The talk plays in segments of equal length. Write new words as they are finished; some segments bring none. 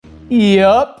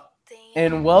Yup,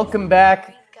 and welcome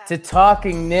back to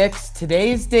Talking Knicks.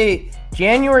 Today's date,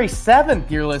 January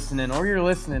 7th, you're listening, or you're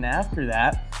listening after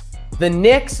that. The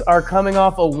Knicks are coming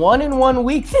off a 1-1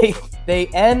 week. They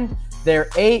end their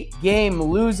 8-game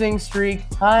losing streak.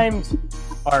 Times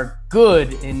are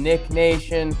good in Knick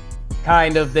Nation.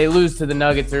 Kind of. They lose to the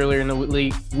Nuggets earlier in the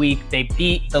week. They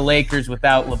beat the Lakers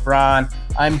without LeBron.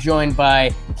 I'm joined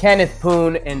by Kenneth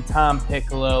Poon and Tom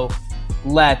Piccolo.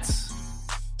 Let's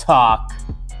talk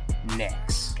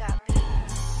Knicks.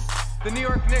 The New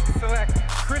York Knicks select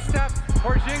Kristaps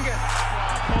Porzingis.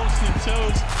 Post and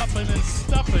toes, upping and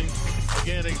stuffing.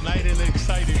 Again, igniting and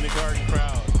exciting the Garden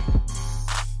crowd.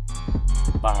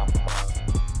 Bom,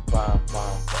 bom,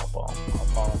 bom, bom,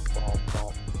 bom, bom,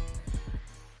 bom.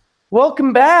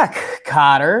 Welcome back,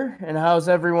 Cotter. And how's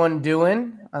everyone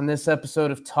doing on this episode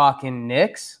of Talking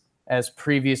Knicks? As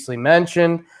previously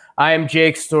mentioned, I am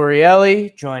Jake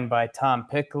Storielli, joined by Tom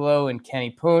Piccolo and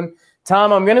Kenny Poon.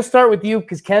 Tom, I'm going to start with you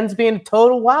because Ken's being a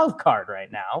total wild card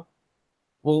right now.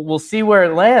 We'll see where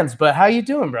it lands, but how you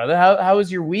doing, brother? How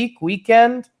was your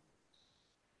weekend?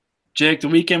 Jake, the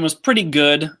weekend was pretty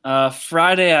good.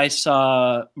 Friday, I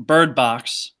saw Bird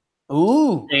Box.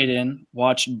 Ooh. Stayed in,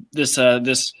 watched this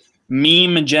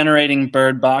meme-generating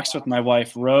Bird Box with my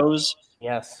wife, Rose.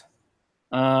 Yes.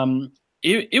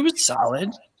 It was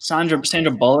solid.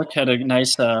 Sandra Bullock had a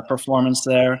nice performance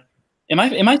there. Am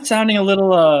I sounding a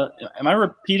little? Am I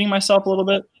repeating myself a little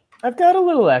bit? I've got a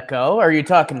little echo. Are you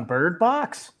talking Bird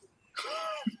Box?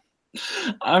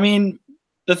 I mean,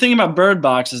 the thing about Bird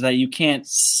Box is that you can't.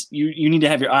 You need to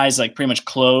have your eyes like pretty much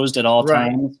closed at all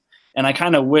times. And I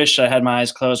kind of wish I had my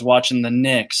eyes closed watching the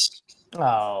Knicks.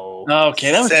 Oh.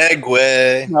 Okay, that was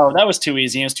segue. No, that was too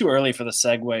easy. It was too early for the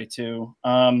segue too.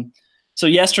 So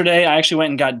yesterday, I actually went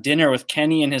and got dinner with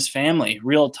Kenny and his family.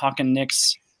 Real Talking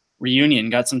Knicks reunion.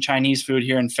 Got some Chinese food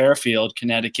here in Fairfield,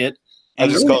 Connecticut. I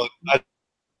just call it.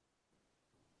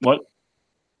 What?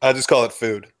 I just call it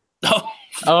food.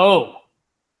 Oh.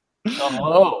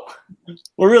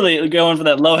 We're really going for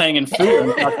that low-hanging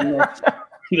fruit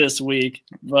this week.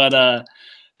 But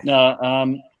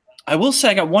no, I will say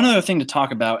I got one other thing to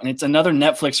talk about, and it's another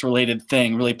Netflix-related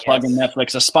thing. Really plugging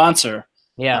Netflix, a sponsor.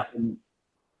 Yeah.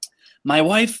 My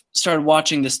wife started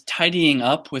watching this Tidying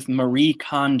Up with Marie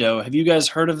Kondo. Have you guys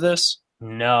heard of this?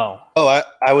 No. Oh,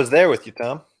 I was there with you,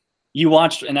 Tom. You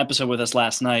watched an episode with us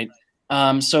last night.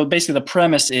 So basically the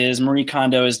premise is Marie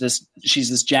Kondo is she's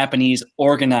this Japanese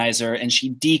organizer, and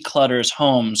she declutters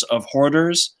homes of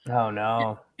hoarders. Oh,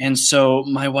 no. And so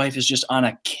my wife is just on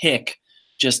a kick.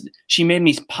 She made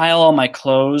me pile all my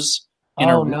clothes in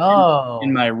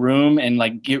my room and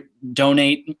like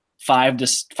donate 5 to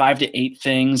 8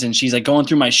 things, and she's like going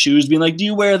through my shoes being like, do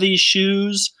you wear these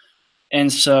shoes?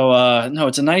 And so no,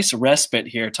 it's a nice respite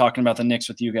here talking about the Knicks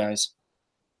with you guys.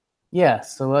 Yeah,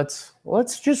 so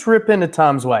let's just rip into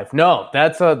Tom's wife. No,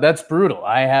 that's brutal.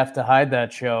 I have to hide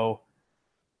that show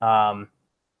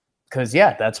because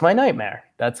that's my nightmare.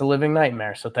 That's a living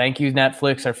nightmare. So thank you,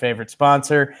 Netflix, our favorite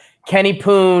sponsor. Kenny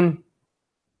Poon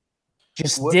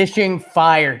dishing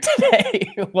fire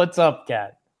today. What's up,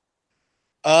 Kat?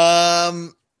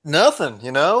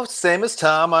 Nothing, same as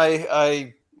Tom.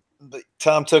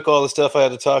 Tom took all the stuff I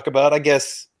had to talk about. I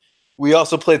guess we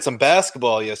also played some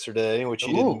basketball yesterday, which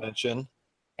you didn't mention.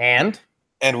 And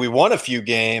we won a few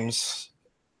games.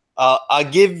 I'll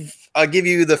give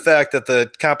you the fact that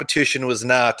the competition was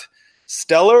not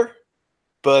stellar,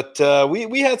 but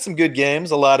we had some good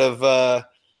games, a lot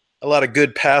of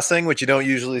good passing, which you don't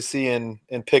usually see in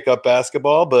pickup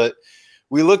basketball, but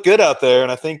we look good out there,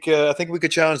 and I think we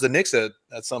could challenge the Knicks at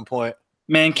some point.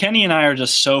 Man, Kenny and I are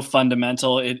just so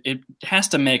fundamental. It has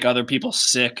to make other people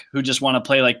sick who just want to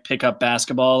play like pickup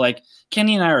basketball. Like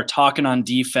Kenny and I are talking on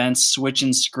defense,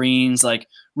 switching screens, like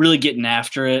really getting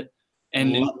after it.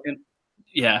 And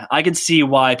I could see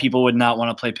why people would not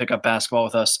want to play pickup basketball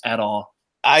with us at all.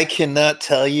 I cannot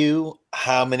tell you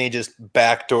how many just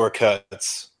backdoor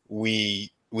cuts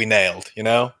we nailed,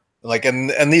 Like, and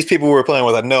these people we were playing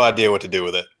with had no idea what to do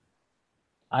with it.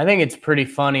 I think it's pretty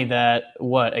funny that,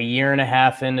 a year and a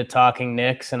half into Talking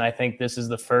Knicks, and I think this is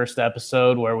the first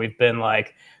episode where we've been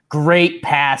like, great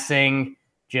passing,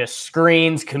 just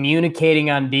screens, communicating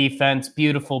on defense,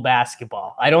 beautiful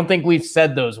basketball. I don't think we've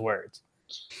said those words,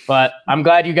 but I'm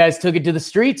glad you guys took it to the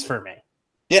streets for me.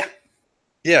 Yeah.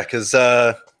 Yeah, because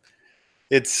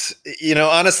it's,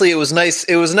 honestly, it was nice.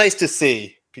 It was nice to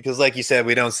see. Because, like you said,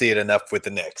 we don't see it enough with the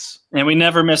Knicks. And we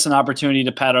never miss an opportunity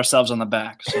to pat ourselves on the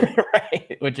back. So.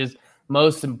 Right, which is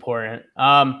most important.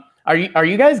 Are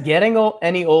you guys getting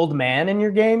any old man in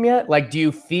your game yet? Like, do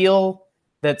you feel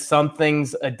that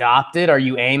something's adopted? Are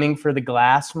you aiming for the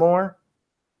glass more?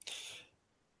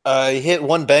 I hit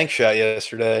one bank shot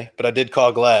yesterday, but I did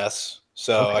call glass.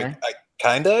 So I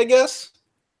kinda, I guess.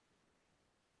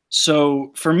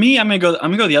 So for me, I'm gonna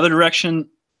go the other direction.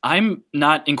 I'm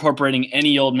not incorporating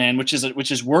any old man, which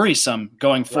is worrisome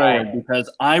going forward, because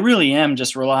I really am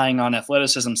just relying on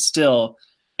athleticism still,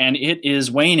 and it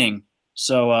is waning.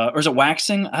 So, or is it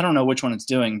waxing? I don't know which one it's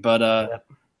doing, but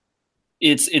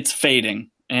it's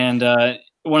fading. And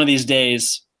one of these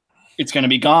days, it's going to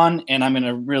be gone, and I'm going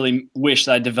to really wish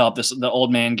that I developed the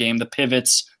old man game, the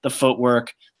pivots, the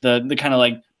footwork, the kind of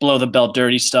like below the belt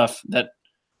dirty stuff that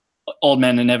old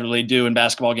men inevitably do in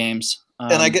basketball games.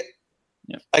 And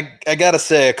I gotta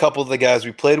say, a couple of the guys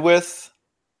we played with,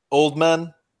 old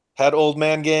men, had old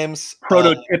man games.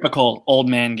 Prototypical old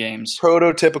man games.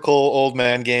 Prototypical old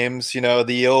man games. You know,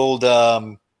 the old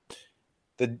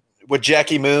what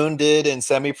Jackie Moon did in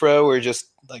semi-pro, where he just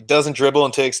like doesn't dribble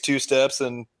and takes 2 steps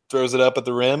and throws it up at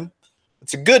the rim.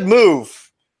 It's a good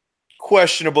move.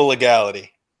 Questionable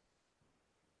legality.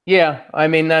 Yeah, I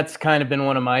mean, that's kind of been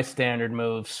one of my standard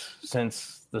moves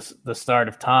since the start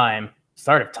of time.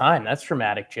 Start of time. That's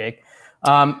dramatic, Jake.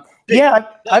 I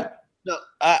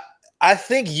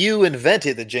think you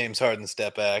invented the James Harden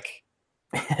step back.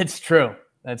 It's true.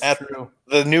 That's true.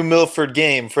 The New Milford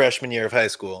game, freshman year of high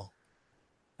school.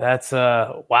 That's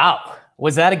wow.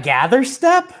 Was that a gather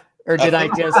step, or did I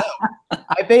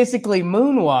basically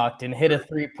moonwalked and hit a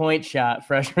 3-point shot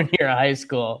freshman year of high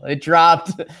school? It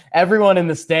dropped. Everyone in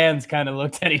the stands kind of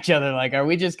looked at each other like, "Are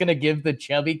we just gonna give the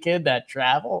chubby kid that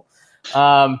travel?"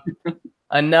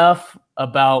 Enough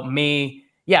about me.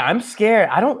 Yeah, I'm scared.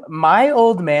 My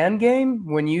old man game,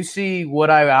 when you see what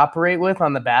I operate with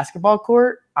on the basketball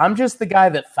court, I'm just the guy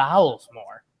that fouls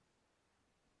more.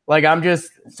 Like, I'm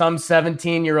just some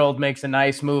 17-year-old makes a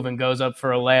nice move and goes up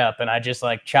for a layup, and I just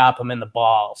like chop him in the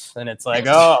balls. And it's like,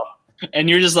 oh. And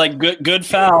you're just like, good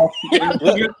foul.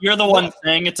 You're the one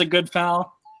saying it's a good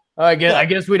foul. I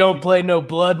guess we don't play no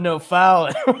blood, no foul.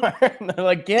 They're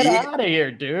like, get out of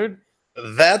here, dude.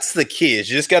 That's the key.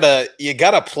 Is you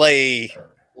gotta play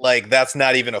like that's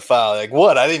not even a foul. Like,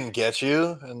 what? I didn't get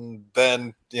you, and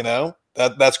then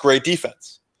that's great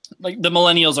defense. Like the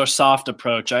millennials are soft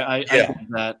approach. I get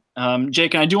that.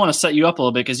 Jake, and I do want to set you up a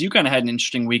little bit because you kind of had an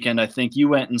interesting weekend. I think you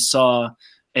went and saw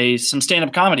some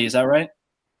stand-up comedy. Is that right?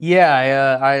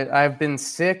 Yeah, I've been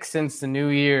sick since the new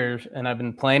year, and I've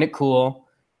been playing it cool.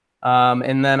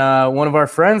 And then one of our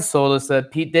friends told us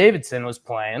that Pete Davidson was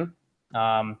playing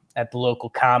at the local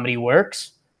Comedy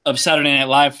Works. Of Saturday Night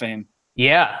Live fame.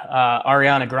 Yeah,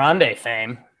 Ariana Grande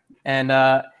fame.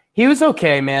 And he was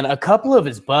okay, man. A couple of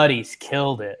his buddies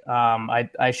killed it.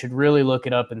 I should really look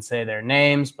it up and say their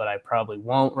names, but I probably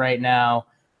won't right now.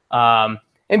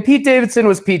 And Pete Davidson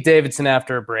was Pete Davidson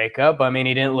after a breakup. I mean,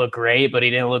 he didn't look great, but he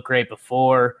didn't look great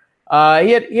before. He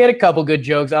had a couple good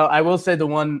jokes. I will say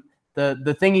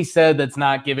the thing he said that's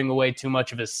not giving away too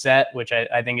much of his set, which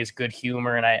I think is good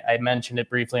humor, and I mentioned it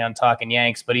briefly on Talking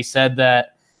Yanks, but he said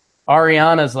that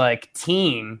Ariana's like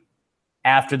team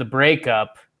after the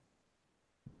breakup,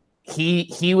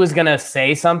 he was going to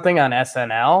say something on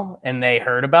SNL, and they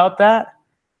heard about that,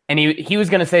 and he was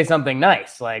going to say something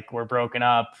nice, like, we're broken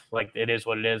up, like, it is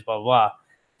what it is, blah, blah, blah.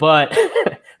 But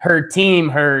her team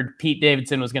heard Pete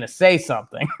Davidson was going to say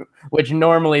something, which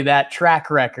normally that track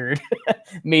record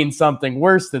means something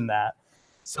worse than that.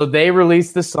 So they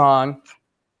released the song,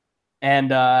 and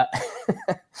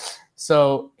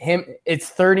so it's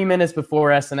 30 minutes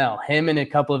before SNL. Him and a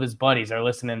couple of his buddies are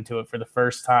listening to it for the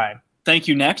first time. Thank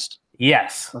you, next?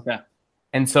 Yes. Okay.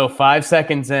 And so 5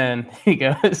 seconds in,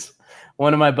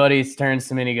 one of my buddies turns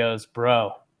to me and he goes,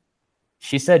 "Bro,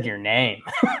 she said your name."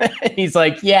 He's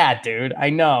like, "Yeah, dude, I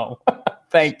know."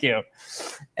 Thank you.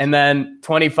 And then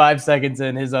 25 seconds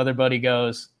in, his other buddy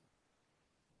goes,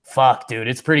 "Fuck, dude,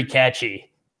 it's pretty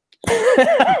catchy."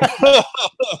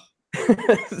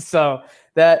 So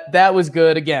that was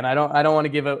good. Again, I don't want to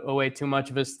give away too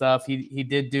much of his stuff. He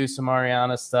did do some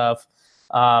Ariana stuff.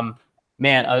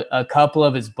 Man, a couple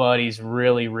of his buddies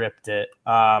really ripped it.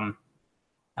 I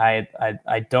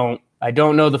don't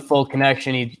know the full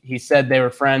connection. He said they were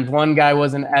friends. One guy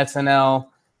was an SNL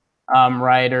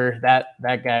writer.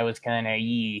 That guy was kind of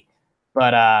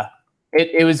but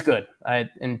it was good.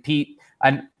 And Pete,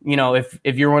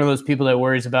 if you're one of those people that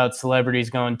worries about celebrities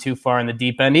going too far in the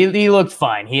deep end, he looked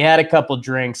fine. He had a couple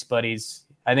drinks, but I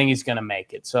think he's gonna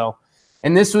make it. So,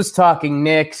 and this was Talking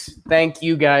Knicks. Thank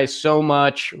you guys so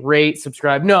much. Rate,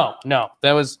 subscribe. No,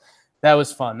 that was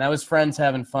fun. That was friends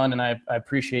having fun, and I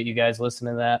appreciate you guys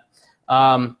listening to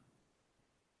that.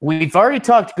 We've already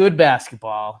talked good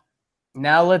basketball.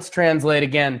 Now let's translate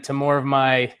again to more of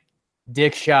my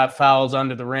dick shot fouls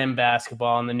under the rim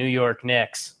basketball in the New York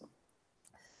Knicks.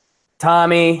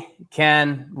 Tommy,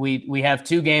 Ken, we have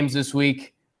 2 games this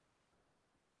week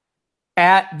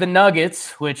at the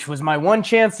Nuggets, which was my one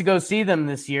chance to go see them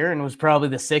this year and was probably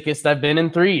the sickest I've been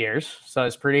in 3 years. So I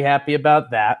was pretty happy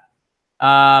about that.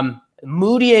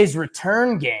 Moutier's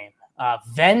return game,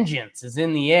 vengeance is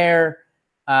in the air.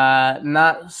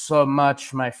 Not so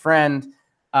much, my friend.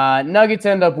 Nuggets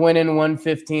end up winning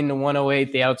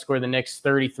 115-108. They outscore the Knicks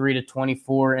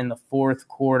 33-24 in the fourth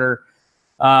quarter.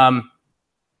 I'm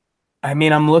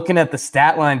looking at the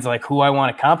stat lines like who I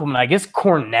want to compliment. I guess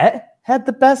Kornet had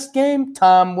the best game.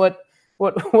 Tom, what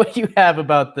do you have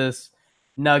about this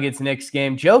Nuggets-Knicks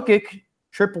game? Jokic,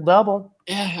 triple-double.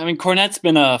 Yeah, Kornet's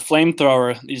been a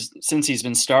flamethrower since he's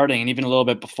been starting, and even a little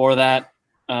bit before that.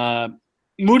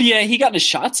 Moutier, he got his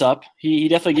shots up. He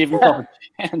definitely gave himself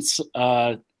a chance.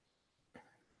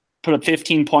 Put up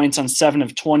 15 points on 7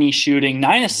 of 20 shooting,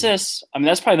 9 assists.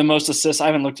 That's probably the most assists. I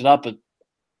haven't looked it up, but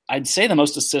I'd say the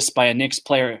most assists by a Knicks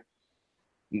player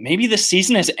maybe this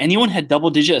season. Has anyone had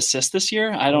double-digit assists this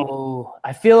year?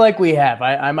 I feel like we have.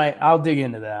 I'll dig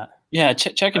into that. Yeah,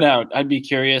 check it out. I'd be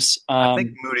curious. I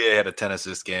think Moutier had a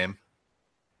 10-assist game.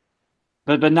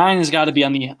 But 9 has got to be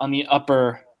on the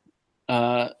upper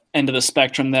end of the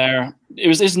spectrum there. It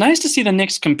was nice to see the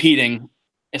Knicks competing,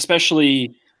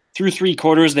 especially through 3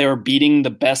 quarters. They were beating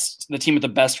the team with the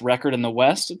best record in the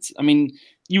West.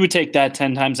 You would take that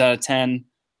 10 times out of 10.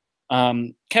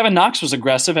 Kevin Knox was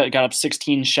aggressive. It got up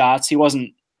 16 shots. He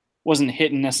wasn't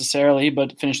hitting necessarily,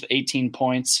 but finished with 18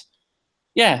 points.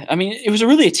 Yeah, it was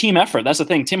really a team effort. That's the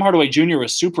thing. Tim Hardaway Jr.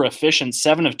 was super efficient,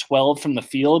 7 of 12 from the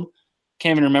field.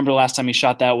 Can't even remember the last time he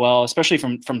shot that well, especially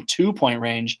from 2-point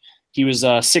range. He was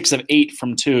 6 of 8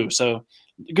 from 2. So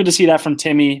good to see that from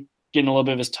Timmy, getting a little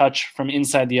bit of his touch from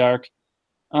inside the arc.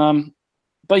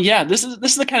 But yeah, this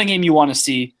is the kind of game you want to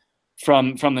see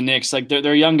from the Knicks. Like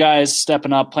they're young guys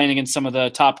stepping up, playing against some of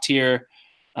the top tier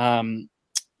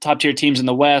teams in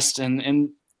the West, and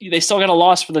they still got a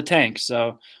loss for the tank.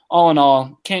 So all in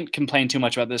all, can't complain too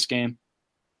much about this game.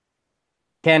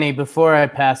 Kenny, before I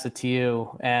pass it to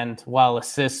you, and while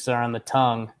assists are on the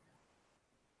tongue,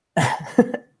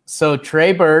 so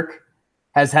Trey Burke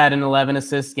has had an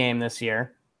 11-assist game this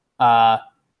year.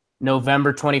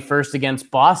 November 21st against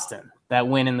Boston, that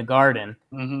win in the Garden.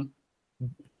 Mm-hmm.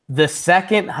 The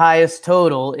second highest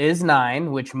total is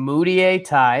 9, which Moutier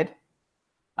tied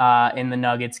in the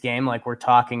Nuggets game, like we're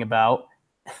talking about.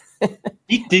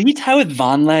 Did he tie with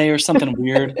Vonleh or something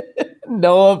weird?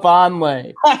 Noah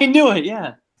Vonleh. I knew it,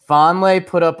 yeah. Vonleh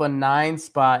put up a 9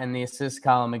 spot in the assist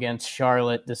column against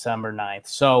Charlotte December 9th.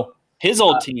 So his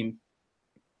old team.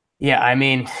 Yeah,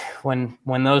 when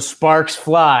those sparks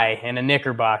fly in a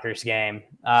Knickerbockers game.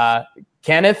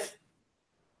 Kenneth?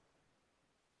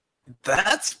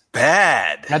 That's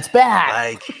bad. That's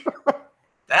bad.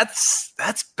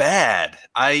 That's bad.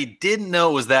 I didn't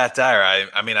know it was that dire.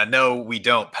 I know we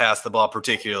don't pass the ball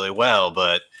particularly well,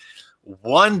 but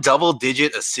 1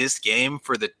 double-digit assist game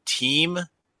for the team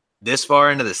this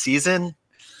far into the season?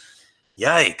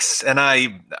 Yikes. And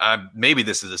I maybe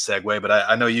this is a segue, but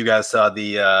I know you guys saw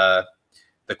the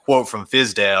quote from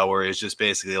Fizdale where it's just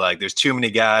basically like there's too many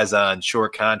guys on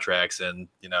short contracts, and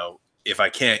if I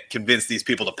can't convince these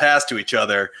people to pass to each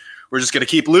other, we're just going to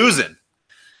keep losing.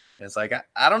 And it's like,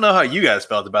 I don't know how you guys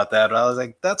felt about that, but I was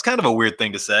like, that's kind of a weird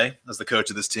thing to say as the coach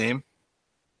of this team.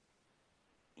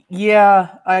 Yeah,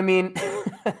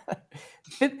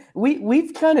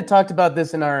 we've kind of talked about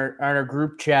this in our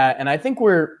group chat, and I think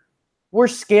we're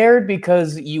scared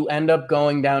because you end up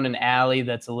going down an alley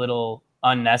that's a little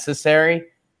unnecessary.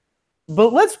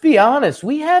 But let's be honest,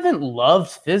 we haven't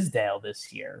loved Fizdale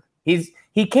this year.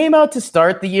 He came out to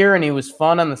start the year and he was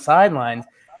fun on the sidelines,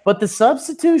 but the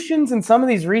substitutions and some of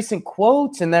these recent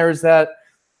quotes, and there's that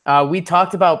we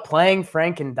talked about playing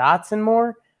Frank and Dotson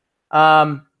more.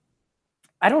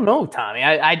 I don't know, Tommy.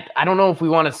 I don't know if we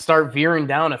want to start veering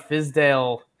down a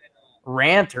Fizdale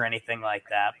rant or anything like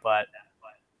that, but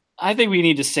I think we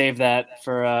need to save that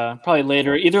for probably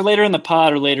later, either later in the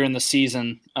pod or later in the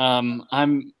season.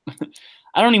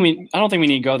 I don't think we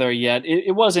need to go there yet.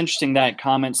 It was interesting, that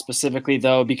comment specifically,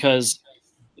 though, because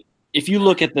if you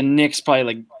look at the Knicks, probably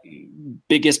like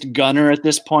biggest gunner at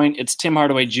this point, it's Tim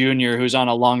Hardaway Jr., who's on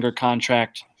a longer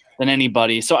contract than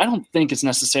anybody. So I don't think it's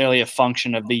necessarily a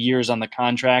function of the years on the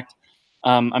contract.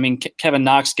 Kevin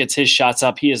Knox gets his shots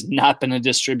up. He has not been a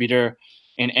distributor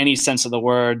in any sense of the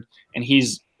word, and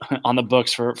he's on the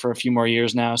books for a few more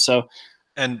years now. So,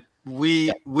 and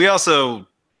we also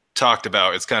talked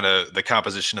about, it's kind of the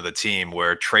composition of the team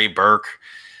where Trey Burke,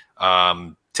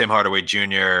 Tim Hardaway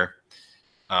Jr.,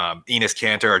 Enes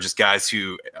Kanter are just guys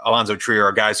who Alonzo Trier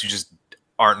are guys who just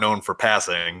aren't known for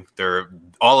passing.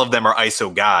 All of them are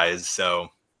ISO guys. So,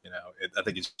 I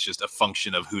think it's just a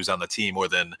function of who's on the team more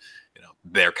than,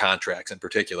 their contracts in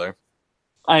particular.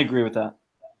 I agree with that.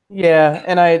 Yeah.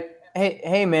 And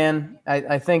hey man,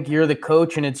 I think you're the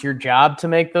coach and it's your job to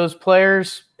make those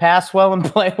players pass well and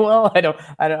play well.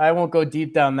 I won't go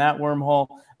deep down that wormhole.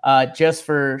 Just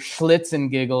for schlitz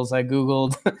and giggles, I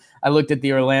looked at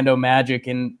the Orlando Magic,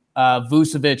 and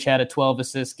Vucevic had a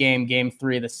 12-assist game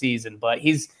 3 of the season, but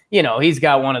he's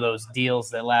got one of those deals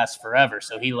that lasts forever,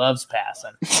 so he loves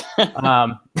passing.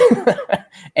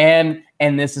 And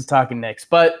this is talking Knicks,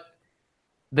 but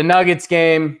the Nuggets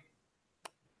game,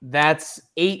 that's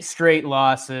 8 straight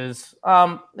losses.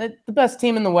 The best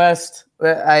team in the West.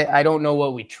 I don't know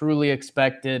what we truly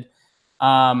expected.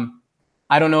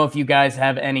 I don't know if you guys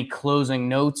have any closing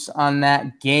notes on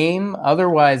that game.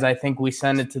 Otherwise, I think we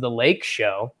send it to the Lake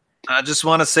Show. I just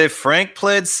want to say Frank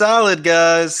played solid,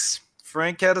 guys.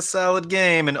 Frank had a solid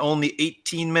game in only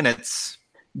 18 minutes.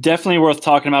 Definitely worth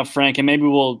talking about Frank, and maybe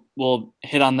we'll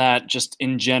hit on that just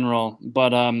in general.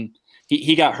 But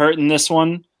he got hurt in this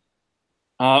one.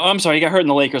 I'm sorry, he got hurt in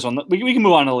the Lakers one. We can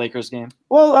move on to the Lakers game.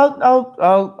 Well,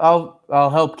 I'll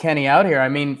help Kenny out here. I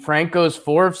mean, Frank goes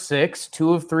 4 of 6,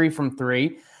 2 of 3 from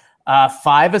 3,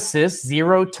 5 assists,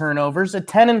 0 turnovers, a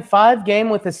 10-5 game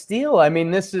with a steal. I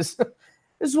mean, this is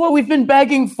what we've been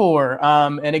begging for.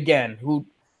 And again,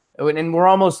 and we're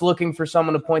almost looking for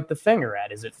someone to point the finger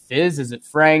at. Is it Fizz? Is it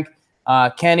Frank?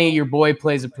 Kenny, your boy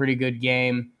plays a pretty good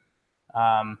game.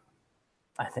 I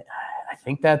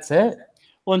think that's it.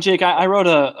 Well, and Jake, I wrote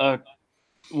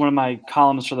one of my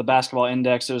columns for the Basketball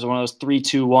Index. It was one of those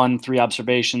 3-2-1, 3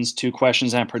 observations, 2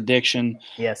 questions, and a prediction.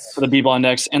 Yes. For the B-Ball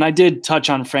Index. And I did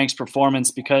touch on Frank's performance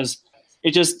because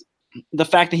the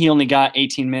fact that he only got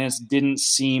 18 minutes didn't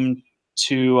seem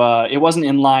to it wasn't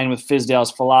in line with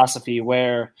Fizdale's philosophy,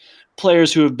 where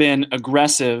players who have been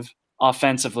aggressive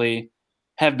offensively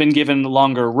have been given the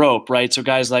longer rope, right? So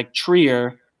guys like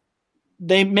Trier,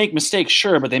 they make mistakes,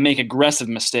 sure, but they make aggressive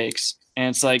mistakes. And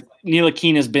it's like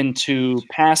Ntilikina has been too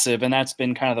passive, and that's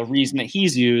been kind of the reason that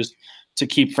he's used to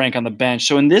keep Frank on the bench.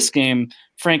 So in this game,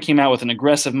 Frank came out with an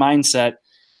aggressive mindset,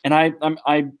 and I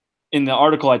in the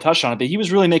article I touched on it, but he was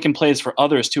really making plays for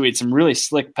others too. He had some really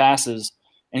slick passes,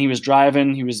 and he was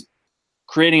driving, he was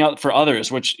creating out for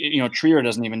others, which Trier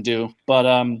doesn't even do. But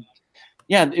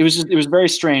it was very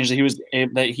strange that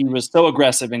he was so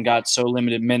aggressive and got so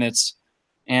limited minutes.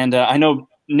 And I know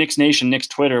Knicks Nation, Knicks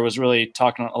Twitter was really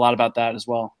talking a lot about that as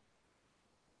well.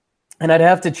 And I'd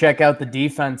have to check out the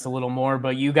defense a little more,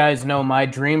 but you guys know my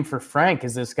dream for Frank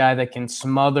is this guy that can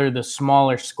smother the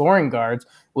smaller scoring guards,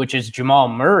 which is Jamal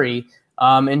Murray.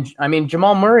 And I mean,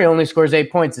 Jamal Murray only scores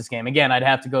 8 points this game. Again, I'd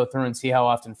have to go through and see how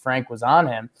often Frank was on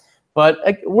him. But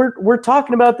we're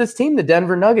talking about this team, the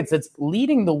Denver Nuggets, that's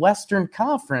leading the Western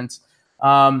Conference.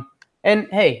 And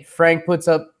hey, Frank puts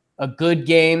up a good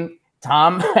game.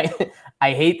 Tom,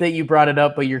 I hate that you brought it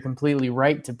up, but you're completely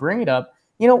right to bring it up.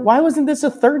 Why wasn't this a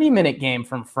 30-minute game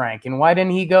from Frank? And why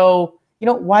didn't he go,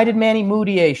 why did Manny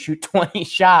Mudiay shoot 20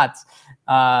 shots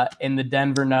in the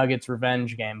Denver Nuggets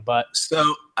revenge game? But so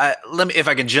if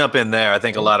I can jump in there, I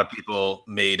think a lot of people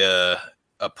made a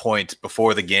point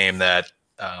before the game that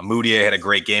Mudiay had a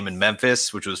great game in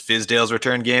Memphis, which was Fizdale's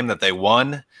return game that they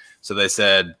won. So they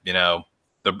said,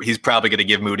 he's probably going to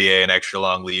give Mudiay an extra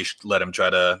long leash, let him try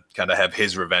to kind of have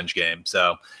his revenge game.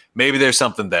 So maybe there's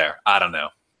something there. I don't know.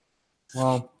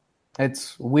 Well,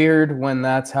 it's weird when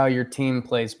that's how your team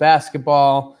plays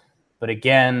basketball. But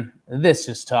again, this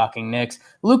is talking Knicks.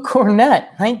 Luke Kornet,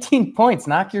 19 points.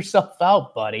 Knock yourself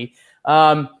out, buddy.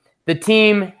 The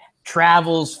team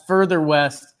travels further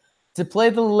west to play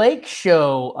the Lake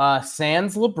Show.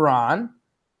 Sans LeBron,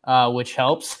 which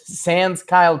helps. Sans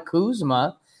Kyle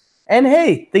Kuzma. And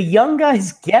hey, the young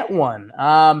guys get one.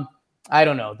 I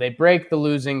don't know. They break the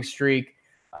losing streak.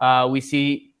 We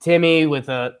see Timmy with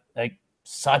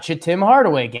such a Tim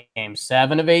Hardaway game.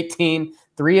 7 of 18,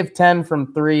 3 of 10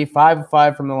 from 3, 5 of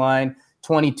 5 from the line,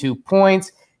 22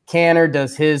 points. Canner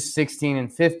does his 16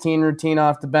 and 15 routine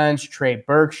off the bench. Trey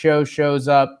Burke shows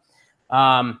up.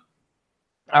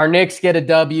 Our Knicks get a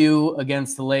W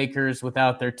against the Lakers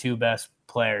without their 2 best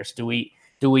players. Do we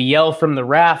yell from the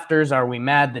rafters? Are we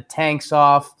mad the tank's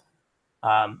off?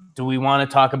 Do we want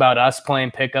to talk about us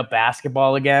playing pickup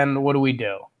basketball again? What do we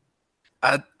do?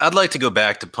 I'd like to go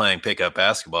back to playing pickup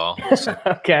basketball.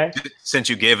 Okay. Since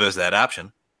you gave us that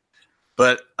option.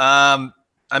 But, I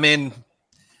mean,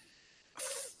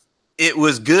 it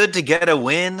was good to get a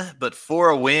win, but for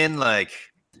a win,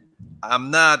 I'm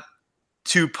not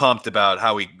too pumped about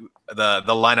how the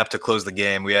lineup to close the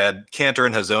game. We had Kanter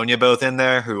and Hezonja both in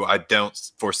there, who I don't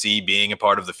foresee being a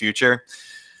part of the future.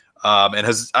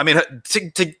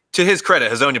 To his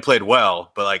credit, Hezonja played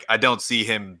well, but like I don't see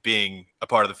him being a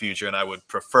part of the future, and I would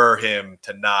prefer him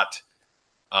to not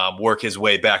work his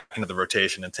way back into the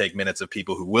rotation and take minutes of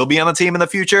people who will be on the team in the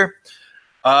future.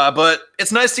 But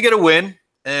it's nice to get a win,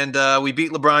 and we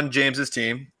beat LeBron James's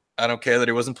team. I don't care that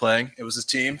he wasn't playing; it was his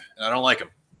team, and I don't like him.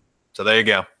 So there you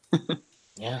go.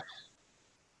 Yeah.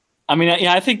 I mean,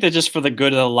 yeah, I think that just for the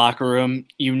good of the locker room,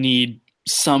 you need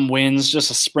some wins just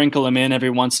to sprinkle them in every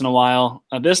once in a while.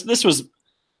 This was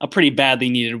a pretty badly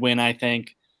needed win, I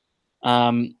think.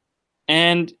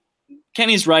 And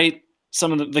Kenny's right.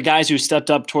 Some of the guys who stepped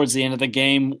up towards the end of the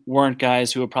game weren't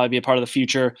guys who would probably be a part of the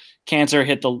future. Kanter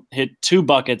hit 2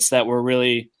 buckets that were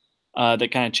really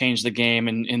that kind of changed the game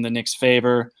in the Knicks'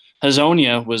 favor.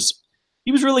 Hezonja was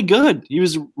really good. He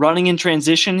was running in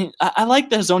transition. I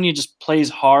like that Hezonja just plays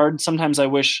hard. Sometimes I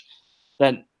wish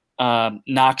that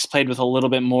Knox played with a little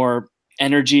bit more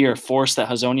energy or force that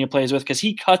Hezonja plays with, because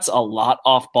he cuts a lot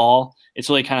off ball. It's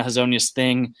really kind of Hezonja's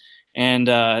thing. And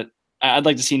I'd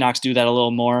like to see Knox do that a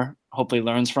little more. Hopefully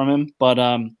learns from him. But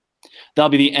that'll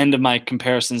be the end of my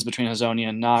comparisons between Hezonja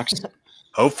and Knox.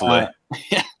 Hopefully.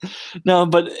 Yeah. No,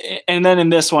 and then in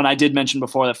this one, I did mention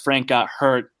before that Frank got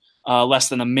hurt less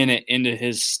than a minute into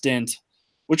his stint,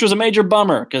 which was a major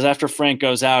bummer, because after Frank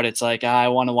goes out, it's like, I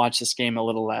want to watch this game a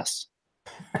little less.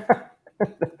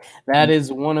 That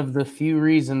is one of the few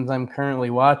reasons I'm currently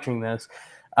watching this.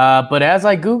 But as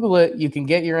I Google it, you can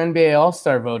get your NBA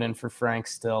All-Star vote in for Frank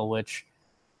still, which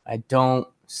I don't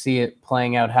see it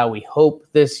playing out how we hope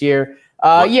this year.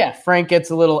 Yeah, Frank gets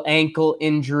a little ankle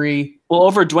injury. Well,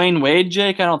 over Dwayne Wade,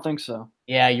 Jake? I don't think so.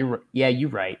 Yeah, you're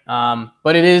right.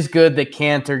 But it is good that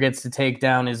Kanter gets to take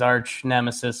down his arch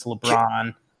nemesis,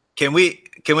 LeBron. Can we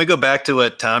go back to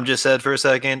what Tom just said for a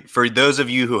second? For those of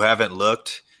you who haven't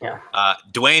looked, yeah.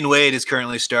 Dwayne Wade is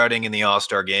currently starting in the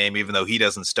All-Star game, even though he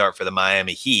doesn't start for the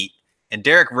Miami Heat. And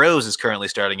Derrick Rose is currently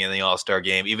starting in the All-Star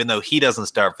game, even though he doesn't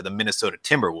start for the Minnesota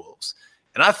Timberwolves.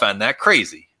 And I find that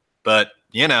crazy. But,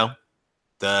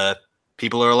 the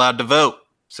people are allowed to vote.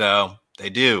 So they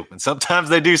do. And sometimes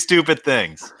they do stupid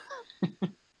things.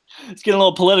 It's getting a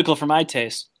little political for my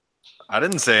taste. I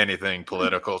didn't say anything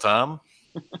political, Tom.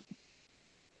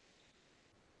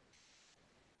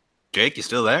 Jake, you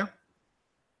still there?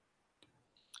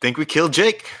 Think we killed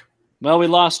Jake? Well, we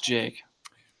lost Jake.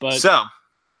 But so,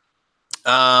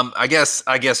 I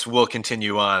guess we'll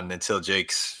continue on until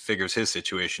Jake figures his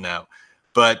situation out.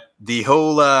 But the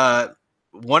whole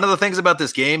one of the things about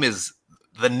this game is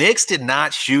the Knicks did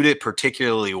not shoot it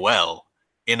particularly well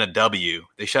in a W.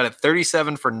 They shot at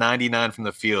 37 for 99 from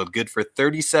the field, good for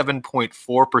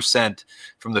 37.4%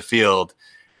 from the field,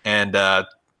 and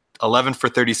 11 for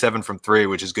 37 from 3,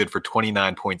 which is good for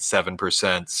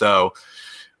 29.7%. So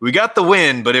we got the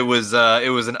win, but it was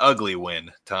an ugly win,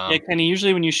 Tom. Yeah, Kenny,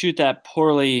 usually when you shoot that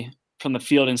poorly from the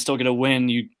field and still get a win,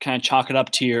 you kind of chalk it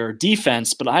up to your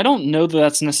defense, but I don't know that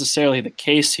that's necessarily the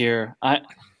case here. I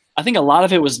think a lot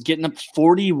of it was getting up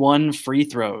 41 free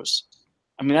throws.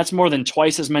 I mean, that's more than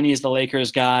twice as many as the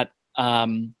Lakers got.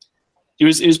 It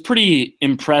was pretty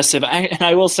impressive. And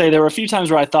I will say there were a few times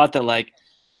where I thought that like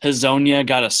Hezonja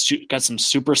got some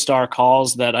superstar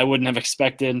calls that I wouldn't have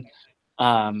expected.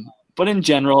 But in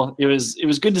general, it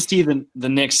was good to see the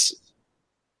Knicks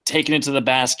taking it to the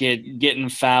basket, getting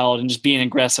fouled, and just being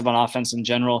aggressive on offense in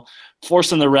general,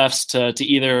 forcing the refs to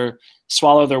either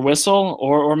swallow their whistle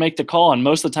or make the call. And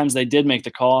most of the times they did make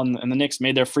the call, and the Knicks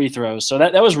made their free throws. So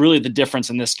that was really the difference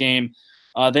in this game.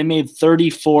 They made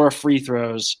 34 free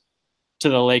throws to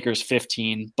the Lakers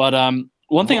 15. But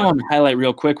one thing I want to highlight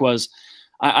real quick was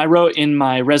I wrote in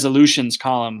my resolutions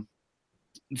column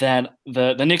that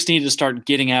the Knicks needed to start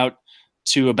getting out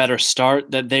to a better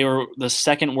start, that they were the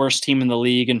second worst team in the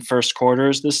league in first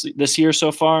quarters this year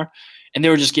so far. And they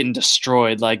were just getting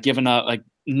destroyed, like giving up like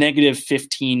negative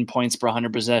 15 points per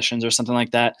 100 possessions or something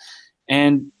like that.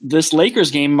 And this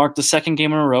Lakers game marked the second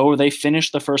game in a row where they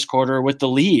finished the first quarter with the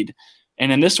lead.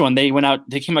 And in this one, they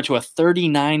came out to a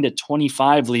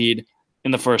 39-25 lead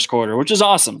in the first quarter, which is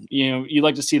awesome. You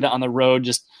like to see that on the road,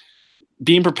 just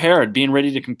being prepared, being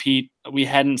ready to compete. We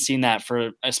hadn't seen that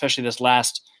for especially this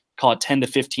last, call it 10 to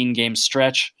 15 game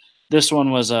stretch. This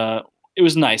one was it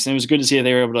was nice, and it was good to see that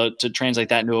they were able to translate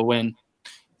that into a win.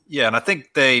 Yeah, and I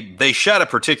think they shot it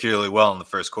particularly well in the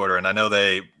first quarter, and I know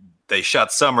they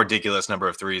shot some ridiculous number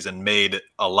of threes and made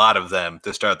a lot of them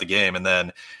to start the game, and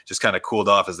then just kind of cooled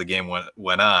off as the game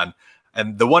went on.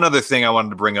 And the one other thing I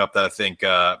wanted to bring up that I think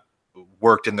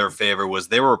worked in their favor was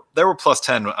they were plus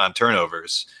 10 on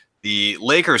turnovers. the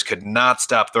Lakers could not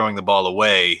stop throwing the ball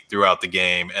away throughout the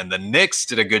game, and the Knicks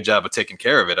did a good job of taking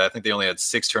care of it. I think they only had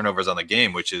 6 turnovers on the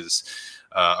game, which is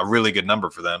a really good number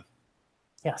for them.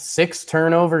 Yeah, 6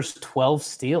 turnovers, 12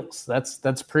 steals.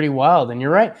 That's pretty wild. And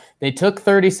you're right. They took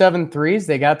 37 threes.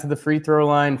 They got to the free throw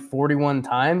line 41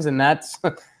 times, and that's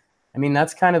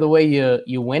kind of the way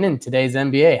you win in today's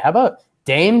NBA. How about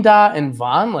Dame Dot and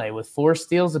Vonleh with 4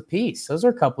 steals apiece? Those are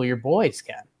a couple of your boys,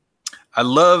 Ken. I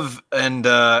love, and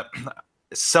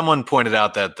someone pointed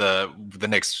out that the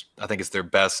Knicks, I think it's their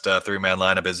best 3-man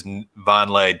lineup is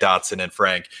Vonleh, Dotson, and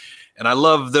Frank. And I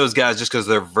love those guys just because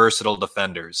they're versatile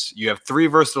defenders. You have 3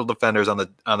 versatile defenders on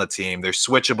the team. They're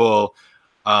switchable.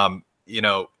 Vonleh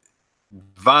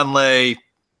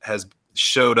has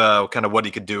showed kind of what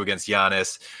he could do against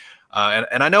Giannis.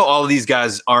 And I know all of these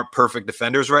guys aren't perfect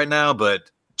defenders right now,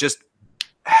 but just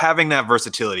having that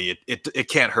versatility, it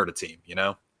can't hurt a team, you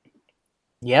know?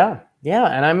 Yeah.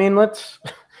 And I mean, let's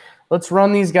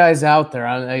run these guys out there.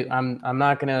 I'm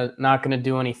not gonna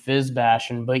do any fizz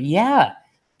bashing, but yeah.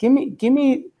 Give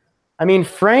me. I mean,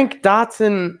 Frank,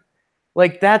 Dotson,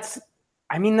 that's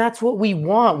what we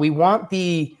want. We want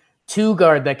the 2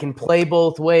 guard that can play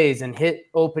both ways and hit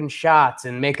open shots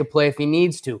and make a play if he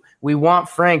needs to. We want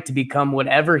Frank to become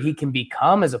whatever he can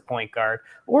become as a point guard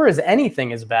or as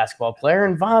anything as a basketball player.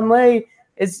 And Vonleh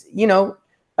is,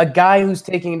 a guy who's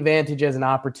taking advantage as an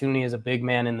opportunity as a big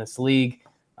man in this league.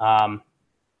 I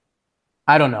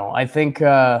don't know. I think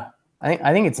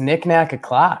it's knick-knack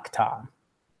o'clock, Tom.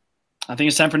 I think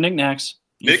it's time for knickknacks.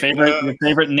 Your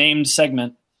favorite named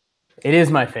segment. It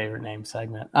is my favorite named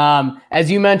segment.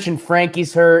 As you mentioned,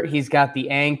 Frankie's hurt. He's got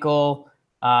the ankle.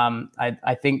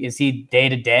 I think, is he day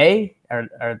to day?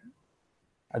 Are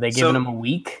they giving him a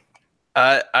week?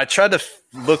 I tried to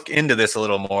look into this a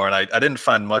little more, and I didn't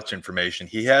find much information.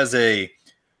 He has a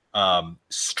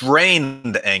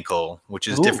strained ankle, which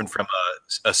is different from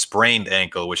a sprained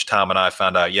ankle, which Tom and I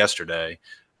found out yesterday.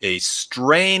 A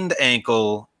strained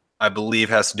ankle, I believe,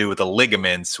 has to do with the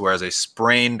ligaments, whereas a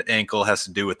sprained ankle has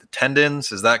to do with the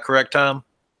tendons. Is that correct, Tom?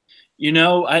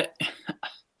 I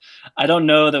don't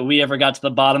know that we ever got to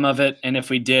the bottom of it, and if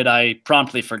we did, I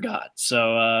promptly forgot.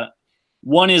 So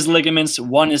one is ligaments,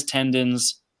 one is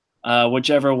tendons.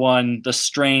 Whichever one the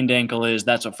strained ankle is,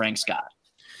 that's what Frank's got.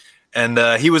 And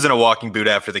he was in a walking boot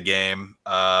after the game,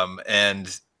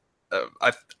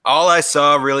 all I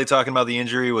saw really talking about the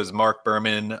injury was Mark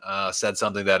Berman said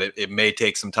something that it may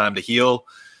take some time to heal,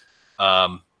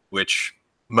 which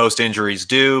most injuries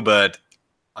do, but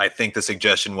I think the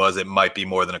suggestion was it might be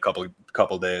more than a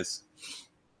couple days.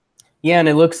 Yeah, and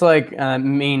it looks like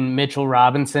Mitchell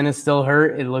Robinson is still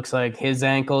hurt. It looks like his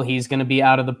ankle, he's going to be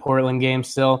out of the Portland game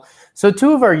still. So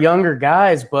 2 of our younger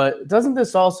guys, but doesn't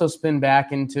this also spin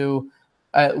back into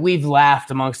we've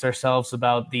laughed amongst ourselves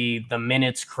about the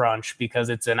minutes crunch because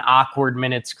it's an awkward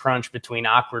minutes crunch between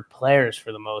awkward players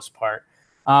for the most part.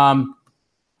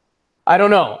 I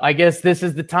don't know. I guess this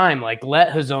is the time. Let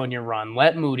Hezonja run,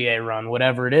 let Mudiay run,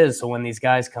 whatever it is. So when these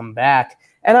guys come back,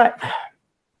 and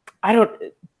I don't.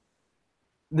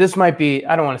 This might be,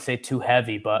 I don't want to say too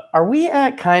heavy, but are we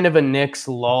at kind of a Knicks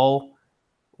lull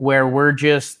where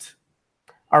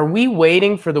are we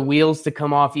waiting for the wheels to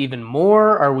come off even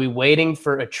more? Are we waiting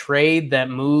for a trade that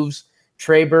moves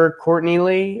Trey Burke, Courtney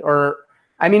Lee? Or,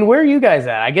 where are you guys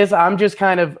at? I guess I'm just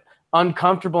kind of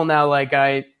uncomfortable now.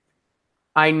 I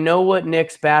know what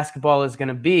Knicks basketball is going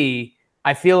to be.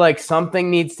 I feel like something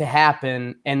needs to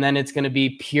happen, and then it's going to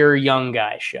be pure young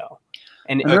guy show.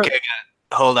 And okay,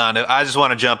 hold on. I just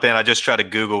want to jump in. I just tried to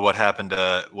Google what happened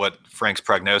to what Frank's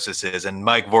prognosis is, and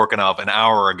Mike Vorkunov an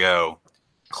hour ago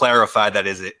clarified that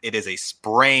it is a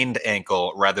sprained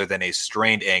ankle rather than a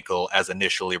strained ankle as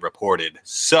initially reported.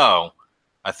 So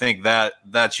I think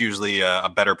that's usually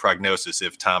a better prognosis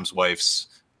if Tom's wife's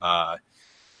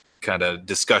kind of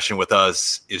discussion with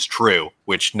us is true,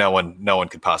 which no one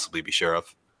could possibly be sure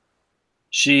of.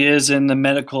 She is in the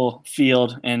medical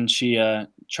field, and she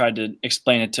tried to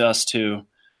explain it to us too.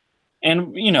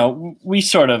 And, we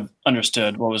sort of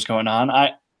understood what was going on.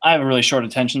 I have a really short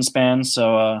attention span,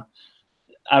 so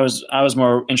I was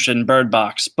more interested in Bird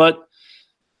Box. But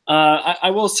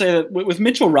I will say that with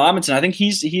Mitchell Robinson, I think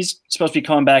he's supposed to be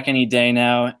coming back any day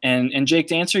now. And Jake,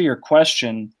 to answer your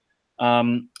question,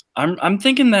 I'm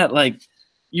thinking that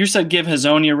you said give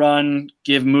Hezonja a run,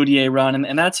 give Mudiay a run,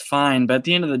 and that's fine. But at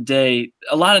the end of the day,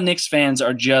 a lot of Knicks fans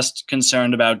are just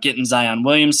concerned about getting Zion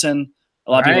Williamson.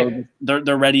 A lot of people,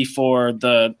 they're ready for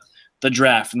the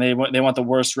draft, and they want the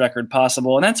worst record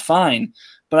possible, and that's fine.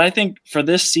 But I think for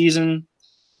this season,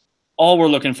 all we're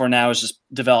looking for now is just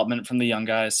development from the young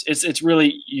guys. It's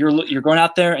really you're going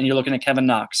out there and you're looking at Kevin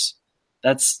Knox.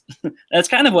 That's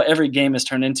kind of what every game has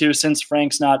turned into since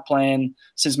Frank's not playing,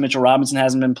 since Mitchell Robinson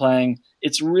hasn't been playing.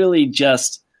 It's really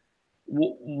just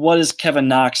what is Kevin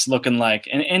Knox looking like?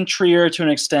 And Trier to an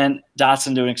extent,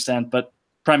 Dotson to an extent, but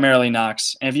primarily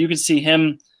Knox. And if you can see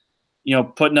him,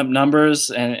 putting up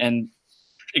numbers and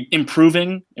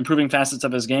improving facets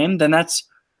of his game, then that's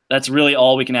really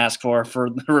all we can ask for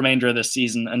the remainder of this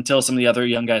season until some of the other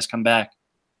young guys come back.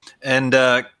 And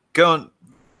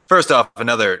first off,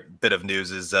 another bit of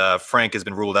news is Frank has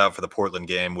been ruled out for the Portland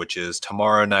game, which is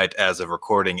tomorrow night as of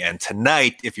recording, and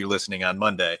tonight if you're listening on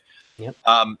Monday. Yep.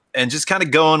 And just kind of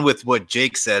going with what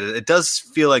Jake said, it does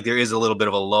feel like there is a little bit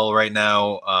of a lull right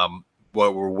now.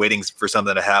 What we're waiting for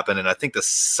something to happen, and I think the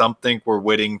something we're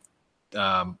waiting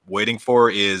for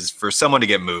is for someone to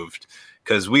get moved,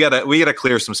 because we gotta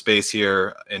clear some space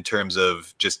here in terms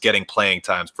of just getting playing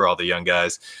times for all the young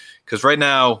guys. Because right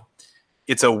now,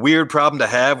 it's a weird problem to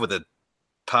have with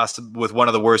one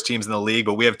of the worst teams in the league,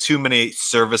 but we have too many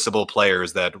serviceable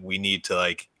players that we need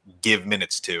to give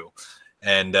minutes to.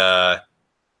 And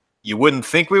you wouldn't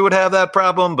think we would have that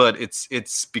problem, but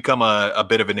it's become a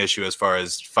bit of an issue as far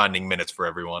as finding minutes for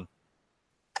everyone.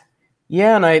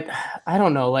 Yeah, and I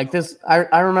don't know, this.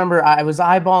 I remember I was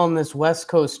eyeballing this West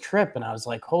Coast trip, and I was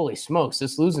like, holy smokes,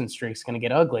 this losing streak's going to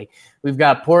get ugly. We've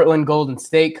got Portland, Golden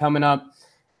State coming up.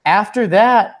 After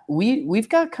that, we've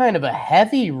got kind of a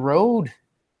heavy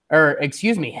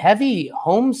heavy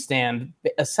homestand,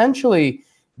 essentially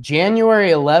January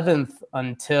 11th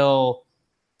until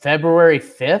February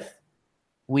 5th.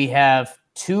 We have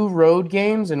 2 road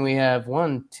games, and we have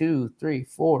 1, 2, 3,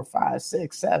 4, 5,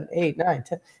 6, 7, 8, 9,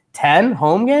 10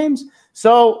 home games.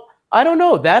 So I don't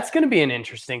know. That's going to be an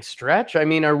interesting stretch. I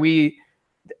mean, are we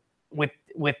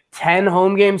with 10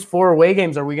 home games, 4 away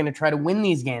games, are we going to try to win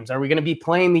these games? Are we going to be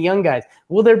playing the young guys?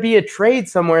 Will there be a trade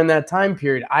somewhere in that time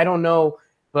period? I don't know,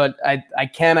 but I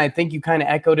think you kind of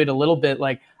echoed it a little bit.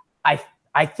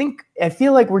 I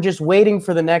feel like we're just waiting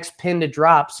for the next pin to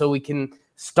drop so we can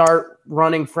start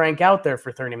running Frank out there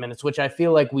for 30 minutes, which I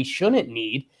feel like we shouldn't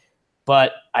need.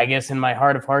 But I guess in my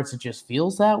heart of hearts, it just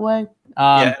feels that way.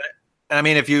 Yeah, I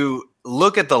mean, if you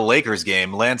look at the Lakers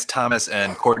game, Lance Thomas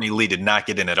and Courtney Lee did not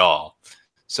get in at all.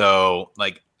 So,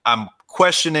 I'm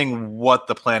questioning what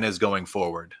the plan is going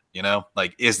forward.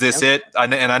 Is this it?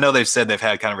 And I know they've said they've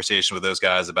had conversation with those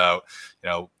guys about,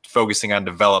 focusing on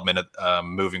development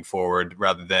moving forward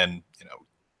rather than,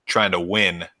 trying to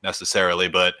win necessarily.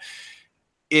 But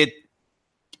it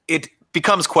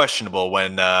becomes questionable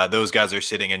when those guys are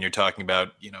sitting and you're talking about,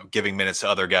 giving minutes to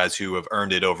other guys who have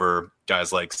earned it over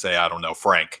guys like, say, I don't know,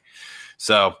 Frank.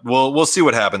 So we'll see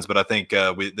what happens. But I think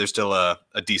there's still a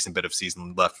decent bit of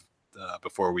season left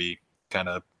before we kind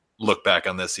of look back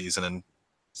on this season and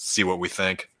see what we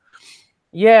think.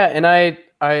 Yeah, and I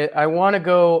want to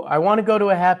go. I want to go to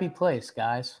a happy place,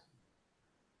 guys.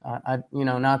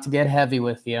 Not to get heavy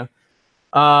with you.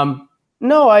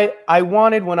 No, I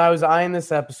wanted, when I was eyeing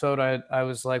this episode, I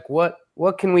was like, what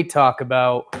can we talk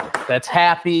about that's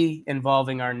happy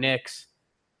involving our Knicks?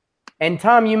 And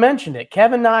Tom, you mentioned it.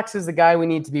 Kevin Knox is the guy we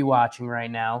need to be watching right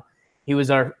now. He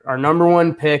was our number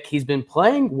 1 pick. He's been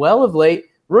playing well of late.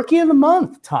 Rookie of the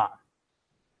month, Tom.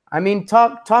 I mean,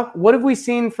 talk. What have we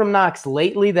seen from Knox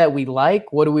lately that we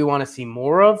like? What do we want to see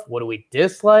more of? What do we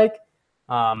dislike?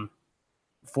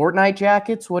 Fortnite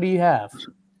jackets, what do you have?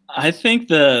 I think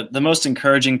the most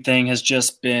encouraging thing has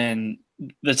just been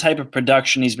the type of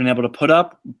production he's been able to put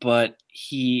up, but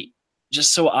he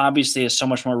just so obviously has so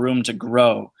much more room to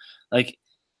grow.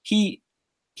 He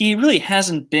really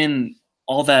hasn't been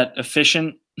all that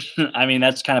efficient. I mean,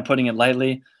 that's kind of putting it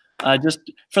lightly. Just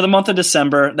for the month of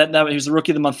December, that he was the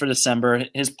rookie of the month for December.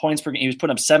 His points per game, he was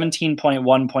putting up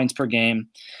 17.1 points per game.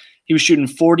 He was shooting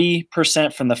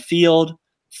 40% from the field,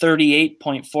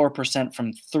 38.4%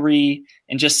 from 3,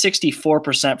 and just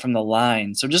 64% from the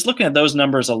line. So just looking at those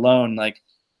numbers alone,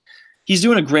 he's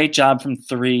doing a great job from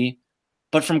 3,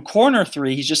 but from corner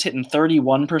 3, he's just hitting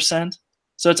 31%.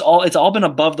 So it's all been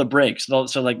above the break. So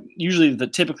usually the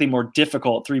typically more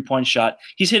difficult 3-point shot,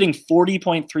 he's hitting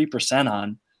 40.3%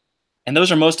 on, and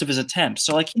those are most of his attempts.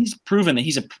 So he's proven that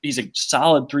he's a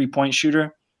solid 3-point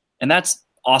shooter, and that's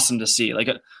awesome to see.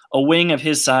 A wing of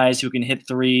his size who can hit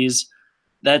threes.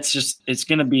 It's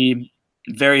going to be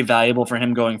very valuable for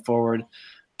him going forward.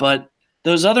 But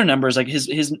those other numbers,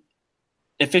 his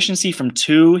efficiency from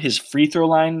 2, his free throw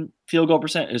line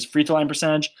percentage,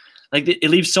 it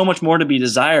leaves so much more to be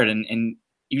desired. And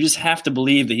you just have to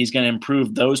believe that he's going to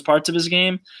improve those parts of his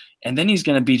game. And then he's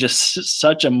going to be just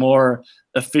such a more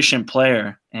efficient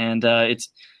player. And it's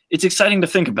exciting to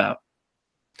think about.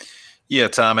 Yeah,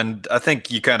 Tom, and I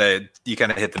think you kind of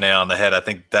hit the nail on the head. I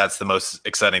think that's the most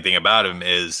exciting thing about him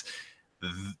is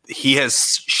he has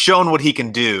shown what he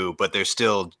can do, but there's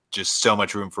still just so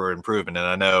much room for improvement. And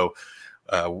I know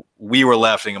we were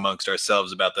laughing amongst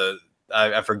ourselves about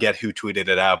I forget who tweeted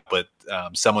it out, but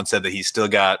someone said that he's still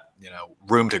got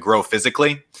room to grow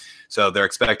physically. So they're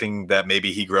expecting that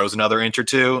maybe he grows another inch or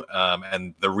two.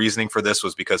 And the reasoning for this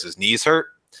was because his knees hurt.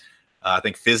 I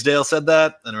think Fizdale said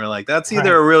that, and we're like, that's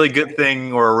either a really good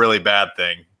thing or a really bad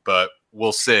thing, but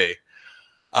we'll see.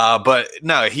 But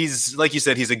no, he's, like you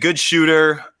said, he's a good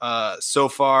shooter so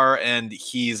far, and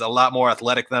he's a lot more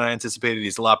athletic than I anticipated.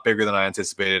 He's a lot bigger than I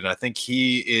anticipated, and I think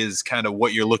he is kind of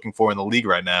what you're looking for in the league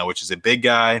right now, which is a big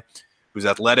guy who's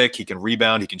athletic, he can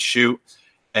rebound, he can shoot,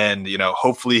 and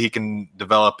hopefully he can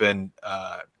develop in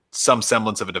some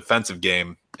semblance of a defensive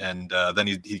game, and then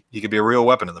he could be a real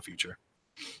weapon in the future.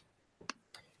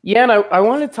 Yeah, and I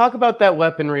want to talk about that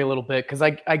weaponry a little bit because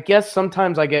I guess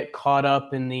sometimes I get caught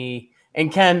up in the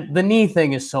knee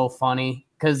thing is so funny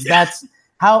because that's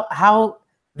how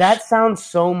that sounds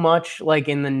so much like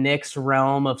in the Knicks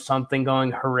realm of something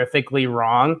going horrifically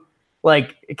wrong.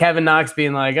 Like Kevin Knox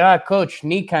being like, coach,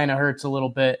 knee kind of hurts a little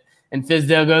bit. And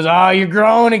Fizdale goes, you're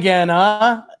growing again,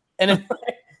 huh? And it's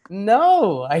like,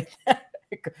 no,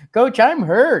 coach, I'm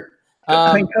hurt.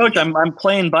 Coach, I'm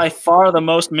playing by far the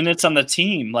most minutes on the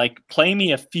team. Like, play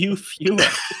me a few fewer.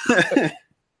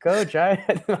 Coach,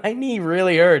 my knee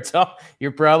really hurts. Oh,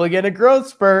 you're probably getting a growth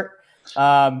spurt.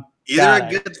 Like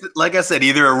I said,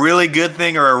 either a really good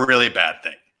thing or a really bad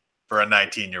thing for a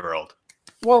 19-year-old.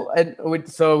 Well,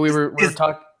 so we were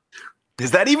talking.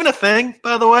 Is that even a thing,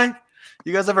 by the way?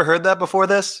 You guys ever heard that before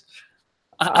this?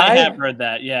 I have heard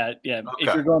that, yeah. Okay.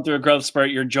 If you're going through a growth spurt,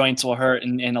 your joints will hurt,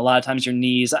 and a lot of times your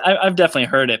knees. I've definitely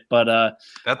heard it, but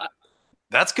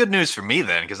that's good news for me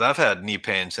then, because I've had knee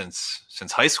pain since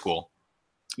high school.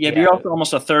 Yeah, but you're also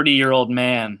almost a 30-year-old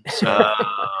man. So.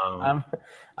 I'm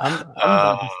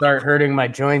about to start hurting my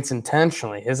joints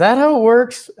intentionally. Is that how it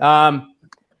works?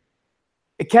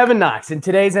 Kevin Knox, in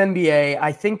today's NBA,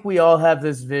 I think we all have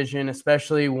this vision,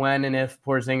 especially when and if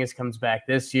Porzingis comes back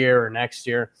this year or next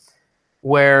year,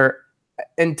 where,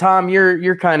 and Tom,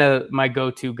 you're kind of my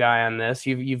go-to guy on this.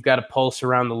 You've got a pulse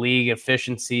around the league,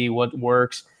 efficiency, what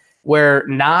works, where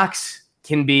Knox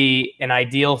can be an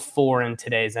ideal 4 in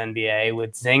today's NBA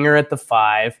with Zinger at the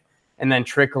 5 and then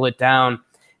trickle it down.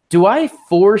 Do I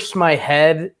force my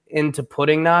head into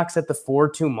putting Knox at the 4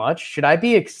 too much? Should I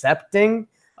be accepting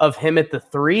of him at the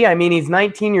 3? I mean, he's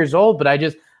 19 years old, but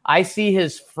I see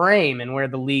his frame and where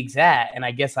the league's at, and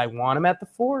I guess I want him at the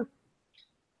 4.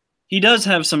 He does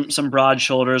have some broad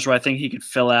shoulders where I think he could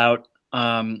fill out.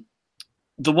 The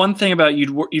one thing about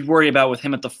you'd worry about with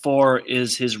him at the 4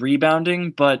 is his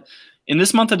rebounding. But in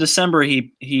this month of December,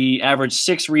 he averaged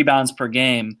 6 rebounds per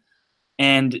game,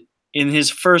 and in his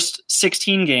first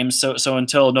 16 games, so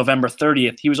until November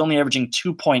 30th, he was only averaging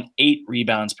 2.8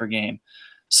 rebounds per game.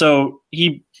 So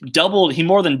he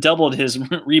more than doubled his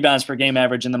rebounds per game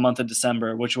average in the month of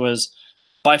December, which was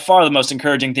by far the most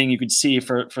encouraging thing you could see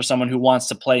for someone who wants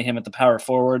to play him at the power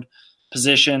forward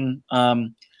position.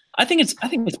 I think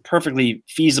it's perfectly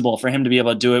feasible for him to be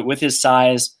able to do it with his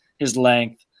size, his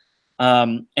length,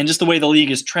 and just the way the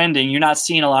league is trending. You're not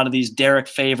seeing a lot of these Derek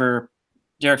Favors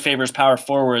power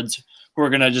forwards who are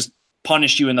going to just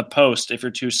punish you in the post if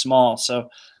you're too small. So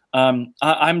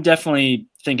I'm definitely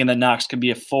thinking that Knox could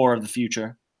be a 4 of the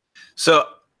future. So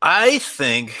I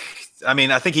think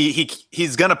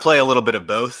he's going to play a little bit of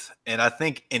both. And I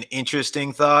think an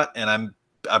interesting thought, and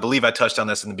I believe I touched on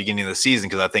this in the beginning of the season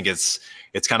because I think it's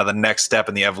kind of the next step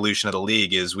in the evolution of the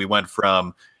league is we went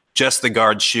from just the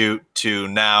guard shoot to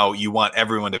now you want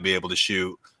everyone to be able to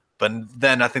shoot. But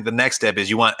then I think the next step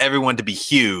is you want everyone to be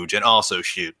huge and also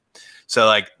shoot. So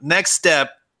like next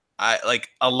step, I like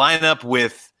a lineup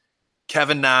with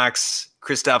Kevin Knox,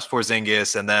 Kristaps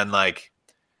Porzingis, and then like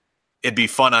it'd be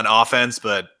fun on offense,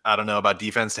 but I don't know about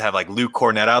defense to have like Luke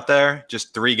Cornett out there.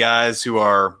 Just 3 guys who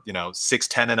are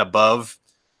 6'10" and above,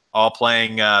 all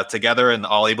playing together and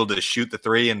all able to shoot the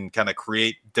 3 and kind of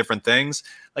create different things.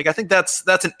 Like I think that's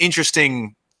an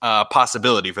interesting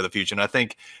possibility for the future. And I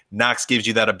think Knox gives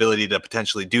you that ability to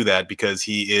potentially do that because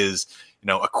he is,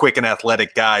 a quick and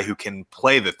athletic guy who can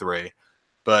play the 3.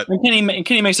 But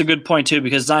Kenny makes a good point too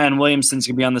because Zion Williamson's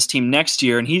going to be on this team next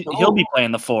year and he'll be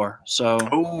playing the 4.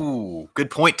 So, good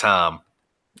point, Tom.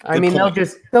 I mean,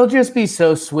 they'll just be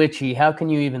so switchy. How can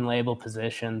you even label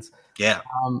positions? Yeah.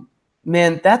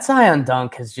 Man, that Zion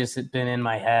dunk has just been in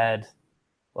my head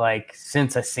like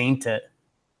since I seen it.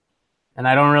 And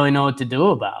I don't really know what to do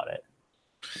about it.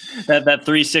 That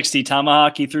 360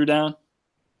 tomahawk he threw down?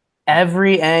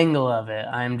 every angle of it,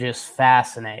 I'm just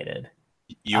fascinated.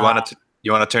 You want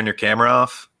to turn your camera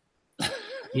off?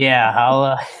 Yeah,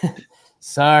 I'll.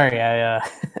 Sorry, I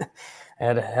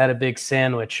had a big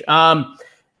sandwich. No,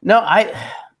 I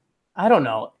don't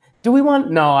know. Do we want?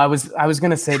 No, I was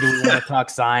gonna say, do we want to talk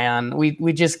Zion?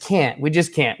 We just can't. We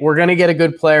just can't. We're gonna get a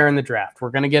good player in the draft.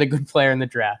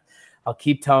 I'll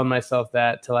keep telling myself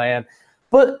that till I am.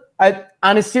 But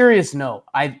on a serious note,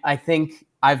 I think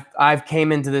I've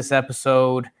came into this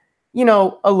episode,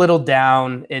 a little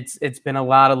down. It's been a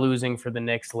lot of losing for the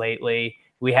Knicks lately.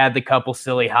 We had the couple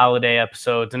silly holiday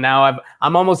episodes, and now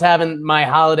I'm almost having my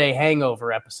holiday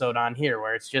hangover episode on here,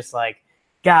 where it's just like,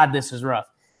 God, this is rough.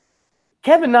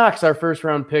 Kevin Knox, our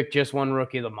first-round pick, just won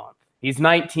Rookie of the Month. He's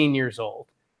 19 years old.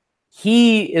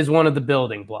 He is one of the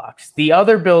building blocks. The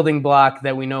other building block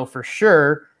that we know for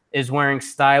sure is wearing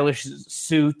stylish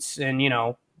suits and,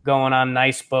 going on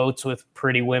nice boats with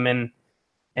pretty women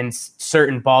and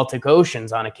certain Baltic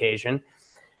Oceans on occasion.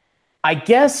 I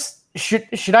guess,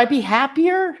 should I be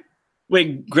happier?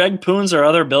 Wait, Greg Poon's our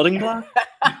other building block?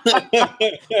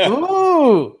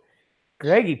 Ooh,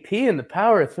 Greggy P and the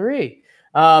power of three.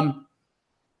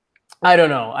 I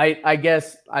don't know. I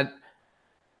guess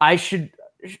I should.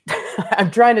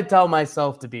 I'm trying to tell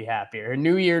myself to be happier.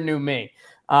 New year, new me.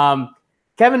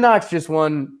 Kevin Knox just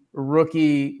won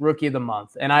rookie of the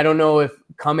month, and I don't know if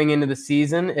coming into the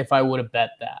season if I would have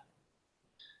bet that.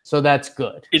 So that's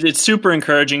good. It's super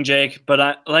encouraging, Jake.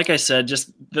 But like I said,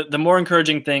 just the more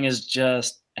encouraging thing is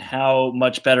just how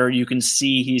much better you can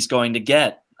see he's going to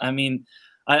get. I mean,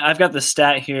 I've got the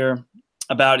stat here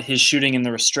about his shooting in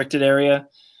the restricted area.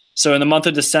 So in the month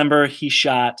of December, he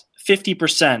shot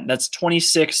 50%. That's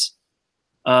 26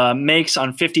 makes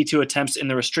on 52 attempts in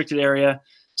the restricted area.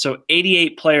 So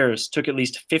 88 players took at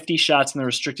least 50 shots in the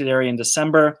restricted area in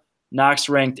December. Knox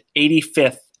ranked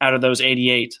 85th out of those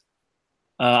 88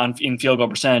 in field goal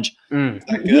percentage.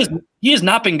 He has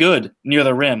not been good near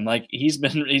the rim. Like he's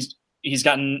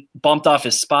gotten bumped off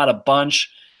his spot a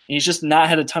bunch. And he's just not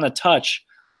had a ton of touch.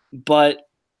 But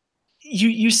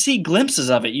you see glimpses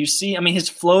of it. You see, his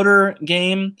floater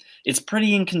game, it's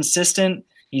pretty inconsistent.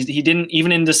 He didn't,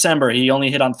 even in December, he only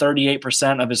hit on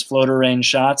 38% of his floater range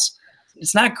shots.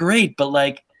 It's not great, but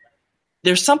like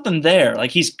there's something there.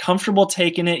 Like he's comfortable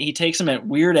taking it. He takes them at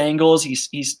weird angles.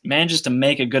 He manages to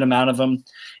make a good amount of them.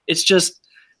 It's just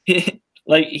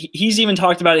like he's even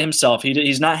talked about it himself.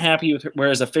 He's not happy with where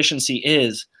his efficiency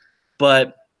is,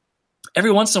 but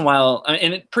every once in a while,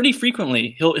 and pretty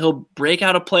frequently, he'll break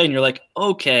out a play, and you're like,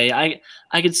 okay,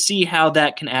 I could see how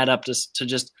that can add up to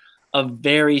just a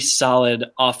very solid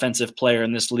offensive player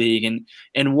in this league,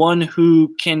 and one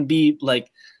who can be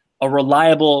like a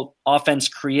reliable offense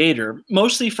creator,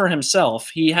 mostly for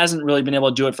himself. He hasn't really been able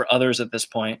to do it for others at this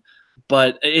point,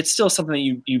 but it's still something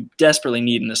that you desperately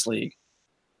need in this league.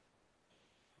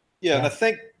 Yeah, and I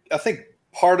think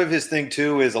part of his thing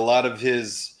too is a lot of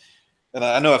his. And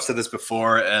I know I've said this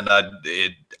before, and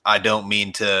I don't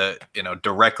mean to,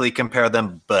 directly compare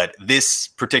them, but this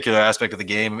particular aspect of the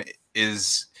game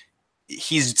is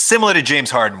he's similar to James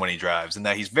Harden when he drives, in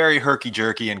that he's very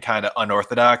herky-jerky and kind of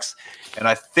unorthodox. And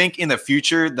I think in the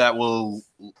future that will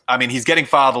 – he's getting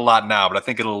fouled a lot now, but I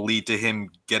think it'll lead to him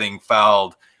getting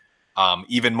fouled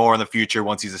even more in the future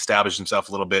once he's established himself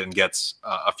a little bit and gets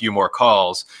a few more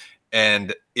calls.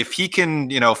 And if he can,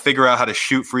 figure out how to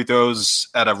shoot free throws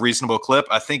at a reasonable clip,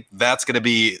 I think that's going to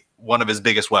be one of his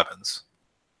biggest weapons.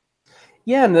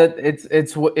 Yeah, and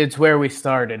it's where we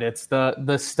started. It's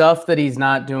the stuff that he's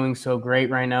not doing so great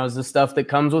right now is the stuff that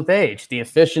comes with age. The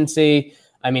efficiency,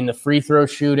 the free throw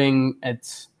shooting.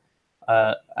 It's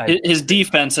his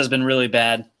defense has been really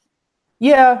bad.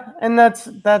 Yeah, and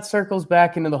that circles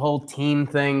back into the whole team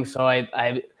thing. So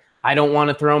I don't want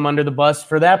to throw him under the bus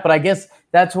for that, but I guess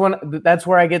that's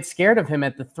where I get scared of him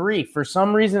at the three. For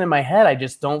some reason in my head, I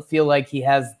just don't feel like he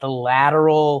has the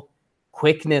lateral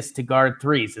quickness to guard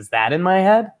threes. Is that in my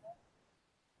head?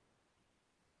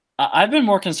 I've been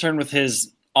more concerned with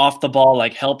his off the ball,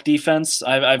 like help defense.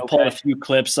 I've pulled a few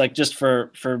clips, like just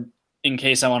for in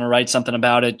case I want to write something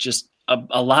about it, just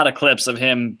a lot of clips of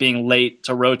him being late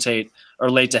to rotate or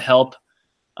late to help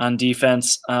on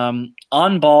defense.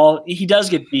 On ball, he does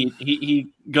get beat. He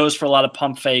goes for a lot of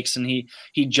pump fakes and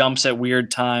he jumps at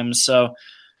weird times. So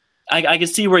I can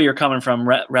see where you're coming from,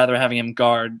 rather having him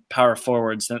guard power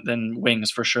forwards than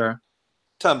wings for sure.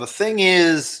 Tom, the thing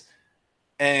is,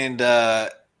 and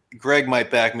Greg might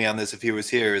back me on this if he was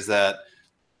here, is that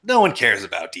no one cares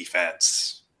about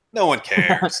defense. No one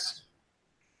cares.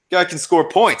 Guy can score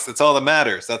points. That's all that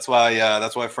matters. That's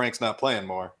why Frank's not playing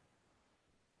more.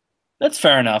 That's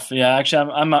fair enough. Yeah,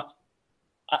 actually,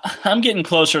 I'm getting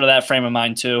closer to that frame of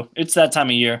mind too. It's that time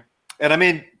of year. And I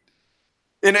mean,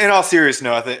 in all seriousness,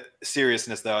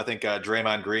 though, I think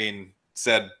Draymond Green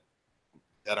said,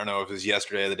 I don't know if it was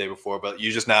yesterday or the day before, but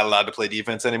you're just not allowed to play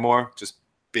defense anymore, just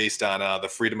based on the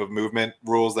freedom of movement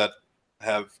rules that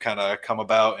have kind of come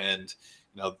about, and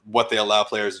what they allow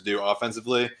players to do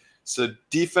offensively. So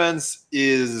defense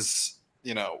is,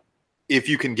 if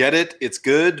you can get it, it's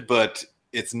good, but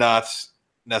it's not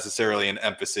necessarily an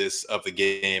emphasis of the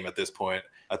game at this point.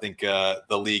 I think the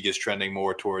league is trending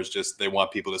more towards just they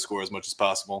want people to score as much as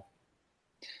possible.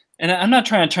 And I'm not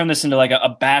trying to turn this into like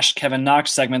a bash Kevin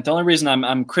Knox segment. The only reason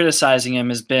I'm criticizing him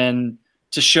has been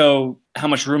to show how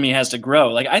much room he has to grow.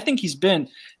 Like, I think he's been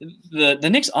the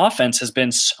Knicks offense has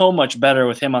been so much better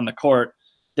with him on the court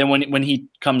than when he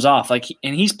comes off.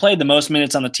 And he's played the most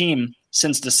minutes on the team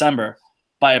since December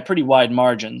by a pretty wide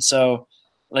margin. So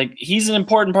he's an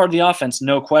important part of the offense,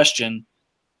 no question.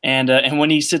 And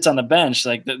when he sits on the bench,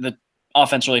 the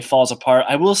offense really falls apart.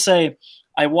 I will say,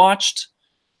 I watched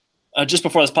just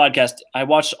before this podcast, I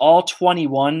watched all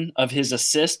 21 of his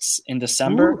assists in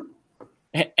December. Ooh.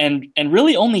 And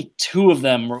really only 2 of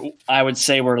them I would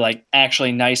say were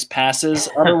actually nice passes.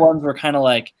 Other ones were kind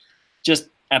of just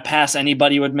a pass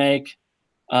anybody would make.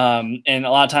 And a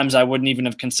lot of times I wouldn't even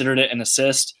have considered it an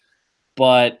assist.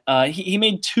 But he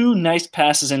made 2 nice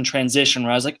passes in transition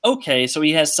where I was like, okay, so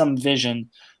he has some vision.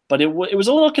 But it was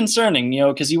a little concerning,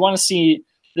 because you want to see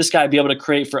this guy be able to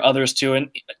create for others too. And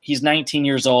he's 19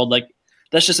 years old.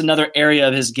 That's just another area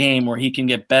of his game where he can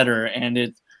get better. And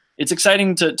it's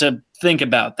exciting to think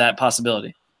about that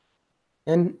possibility.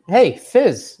 And hey,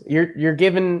 Fizz, you're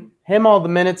giving him all the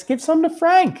minutes. Give some to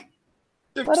Frank.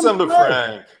 Give some to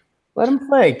Frank. Let him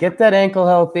play. Get that ankle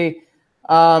healthy.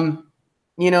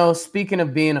 Speaking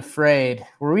of being afraid,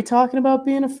 were we talking about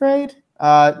being afraid?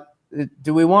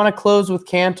 Do we want to close with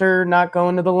Kanter not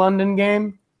going to the London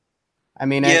game? I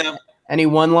mean, yeah. Any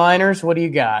one-liners? What do you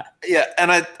got? Yeah,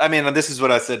 and I mean, this is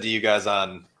what I said to you guys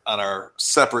on our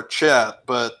separate chat,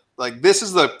 but this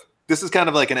is kind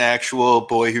of like an actual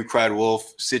boy who cried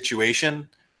wolf situation,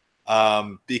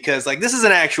 because this is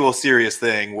an actual serious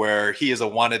thing where he is a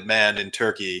wanted man in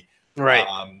Turkey, right?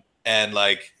 And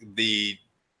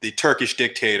the Turkish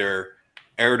dictator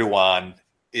Erdogan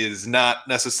is not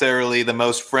necessarily the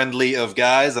most friendly of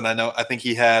guys, and I think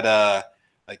he had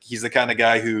he's the kind of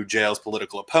guy who jails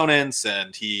political opponents,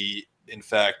 and he in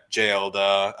fact jailed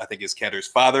I think his Kanter's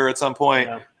father at some point.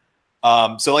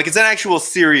 Yeah. So it's an actual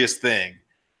serious thing,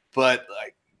 but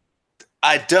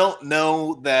I don't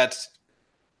know that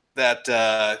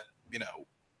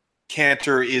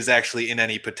Kanter is actually in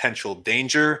any potential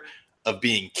danger of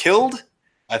being killed.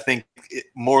 I think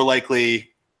more likely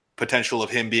potential of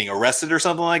him being arrested or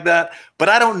something like that, but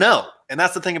I don't know. And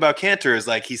that's the thing about Kanter is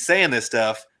he's saying this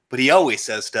stuff, but he always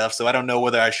says stuff. So I don't know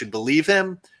whether I should believe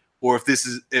him or if this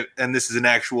is an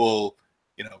actual,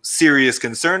 serious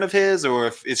concern of his, or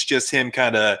if it's just him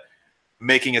kind of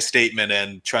making a statement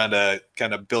and trying to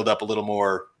kind of build up a little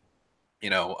more,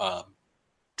 to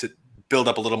build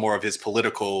up a little more of his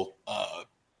political,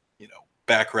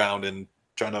 background and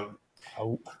trying to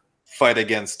fight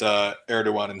against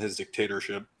Erdogan and his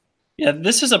dictatorship. Yeah,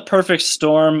 this is a perfect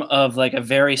storm of a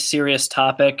very serious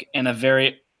topic and a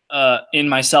very, in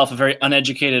myself, a very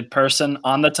uneducated person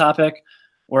on the topic,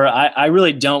 where I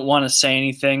really don't want to say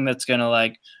anything that's going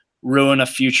to ruin a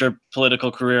future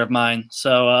political career of mine.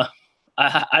 So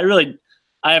I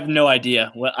have no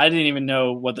idea. I didn't even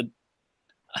know what the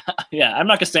yeah, I'm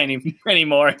not going to say any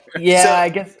anymore. Yeah, I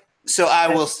guess. So I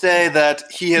will say that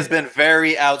he has been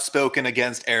very outspoken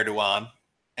against Erdogan,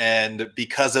 and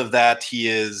because of that, he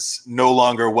is no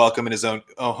longer welcome in his own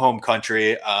home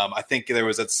country. I think there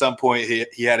was at some point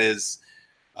he had his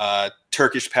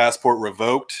Turkish passport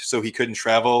revoked, so he couldn't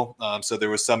travel. So there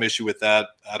was some issue with that.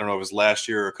 I don't know if it was last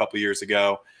year or a couple years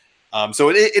ago. So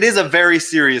it is a very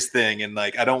serious thing, and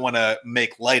I don't want to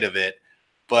make light of it,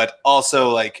 but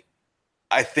also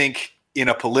I think in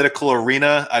a political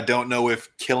arena, I don't know if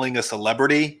killing a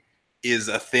celebrity is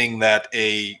a thing that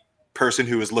a person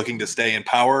who is looking to stay in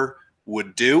power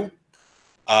would do.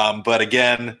 But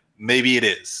again, maybe it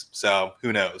is. So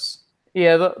who knows?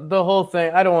 Yeah, the whole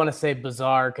thing, I don't want to say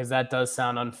bizarre because that does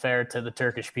sound unfair to the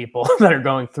Turkish people that are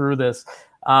going through this.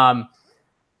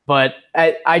 But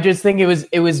I just think it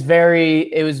was very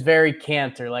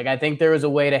Kanter. I think there was a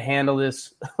way to handle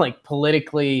this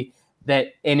politically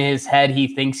that in his head he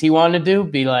thinks he wanted to do.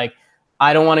 Be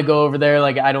I don't want to go over there.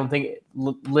 I don't think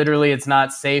literally it's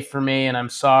not safe for me, and I'm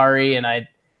sorry, and I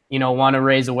want to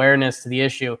raise awareness to the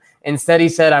issue. Instead, he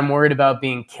said, I'm worried about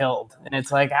being killed. And it's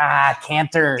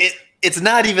Kanter. it's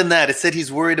not even that. It said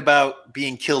he's worried about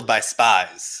being killed by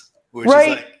spies. Which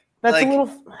right. Is That's a little.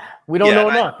 We don't know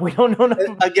enough. We don't know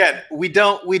enough. Again, we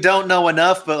don't know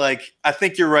enough. But like, I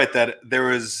think you're right that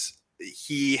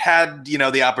he had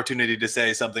the opportunity to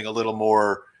say something a little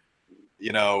more,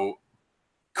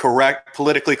 correct,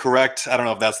 politically correct. I don't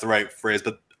know if that's the right phrase,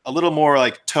 but a little more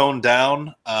like toned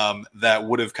down. That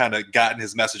would have kind of gotten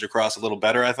his message across a little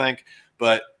better, I think.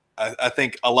 But I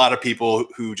think a lot of people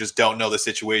who just don't know the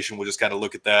situation will just kind of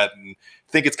look at that and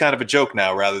think it's kind of a joke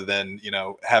now, rather than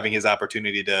having his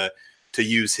opportunity to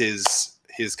use his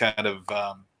kind of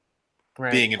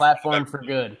being platform for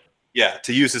good. Yeah,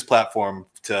 to use his platform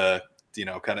to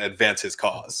kind of advance his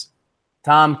cause.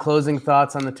 Tom, closing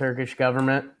thoughts on the Turkish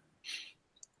government?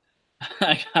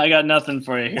 I got nothing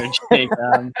for you here, Jake.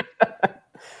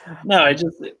 No,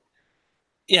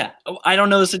 I don't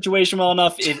know the situation well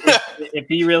enough. If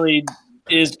he really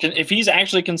is, if he's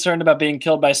actually concerned about being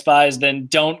killed by spies, then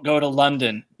don't go to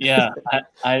London. Yeah,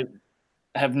 I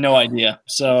have no idea.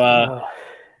 So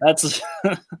that's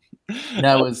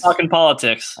that was talking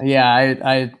politics.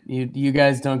 Yeah, you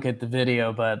guys don't get the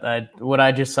video, but what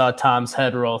I just saw Tom's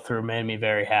head roll through made me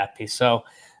very happy. So,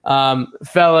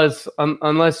 fellas,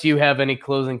 unless you have any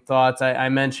closing thoughts, I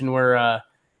mentioned where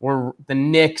the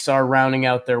Knicks are rounding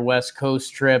out their West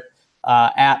Coast trip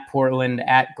at Portland,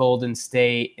 at Golden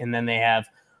State, and then they have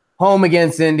home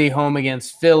against Indy, home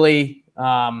against Philly.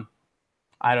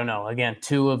 I don't know. Again,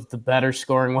 two of the better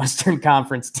scoring Western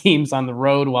Conference teams on the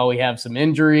road while we have some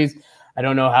injuries. I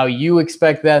don't know how you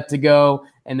expect that to go.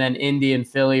 And then Indy and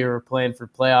Philly are playing for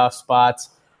playoff spots.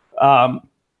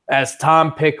 As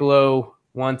Tom Piccolo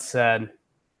once said,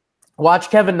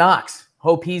 watch Kevin Knox.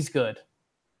 Hope he's good.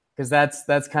 Because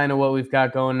that's kind of what we've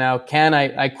got going now. Ken,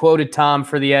 I quoted Tom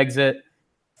for the exit.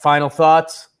 Final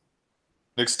thoughts?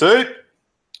 Knicks tape.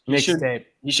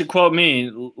 You should quote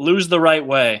me. Lose the right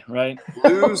way, right?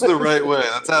 Lose the right way.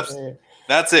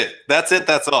 That's it.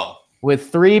 That's all.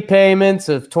 With 3 payments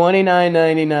of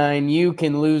 $29.99, you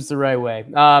can lose the right way.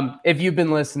 If you've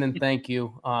been listening, thank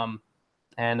you.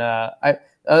 And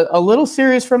a little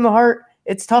serious from the heart.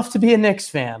 It's tough to be a Knicks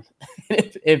fan.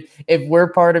 if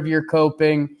we're part of your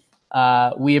coping,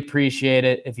 we appreciate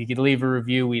it. If you could leave a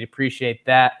review, we'd appreciate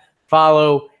that.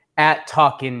 Follow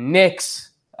 @TalkinKnicks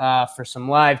for some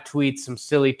live tweets, some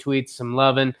silly tweets, some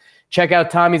loving. Check out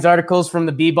Tommy's articles from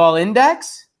the B-Ball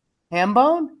Index.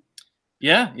 Hambone?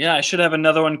 Yeah. I should have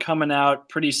another one coming out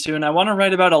pretty soon. I want to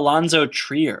write about Alonzo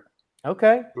Trier.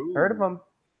 Okay. Ooh. Heard of him.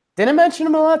 Didn't mention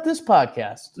him a lot this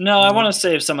podcast. No, I want to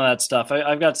save some of that stuff.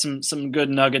 I've got some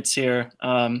good nuggets here.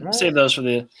 Right. Save those for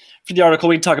the article.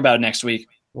 We can talk about it next week.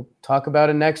 We'll talk about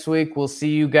it next week. We'll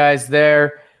see you guys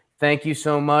there. Thank you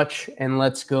so much, and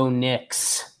let's go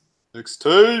Knicks. Knicks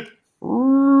tape.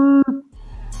 Ooh.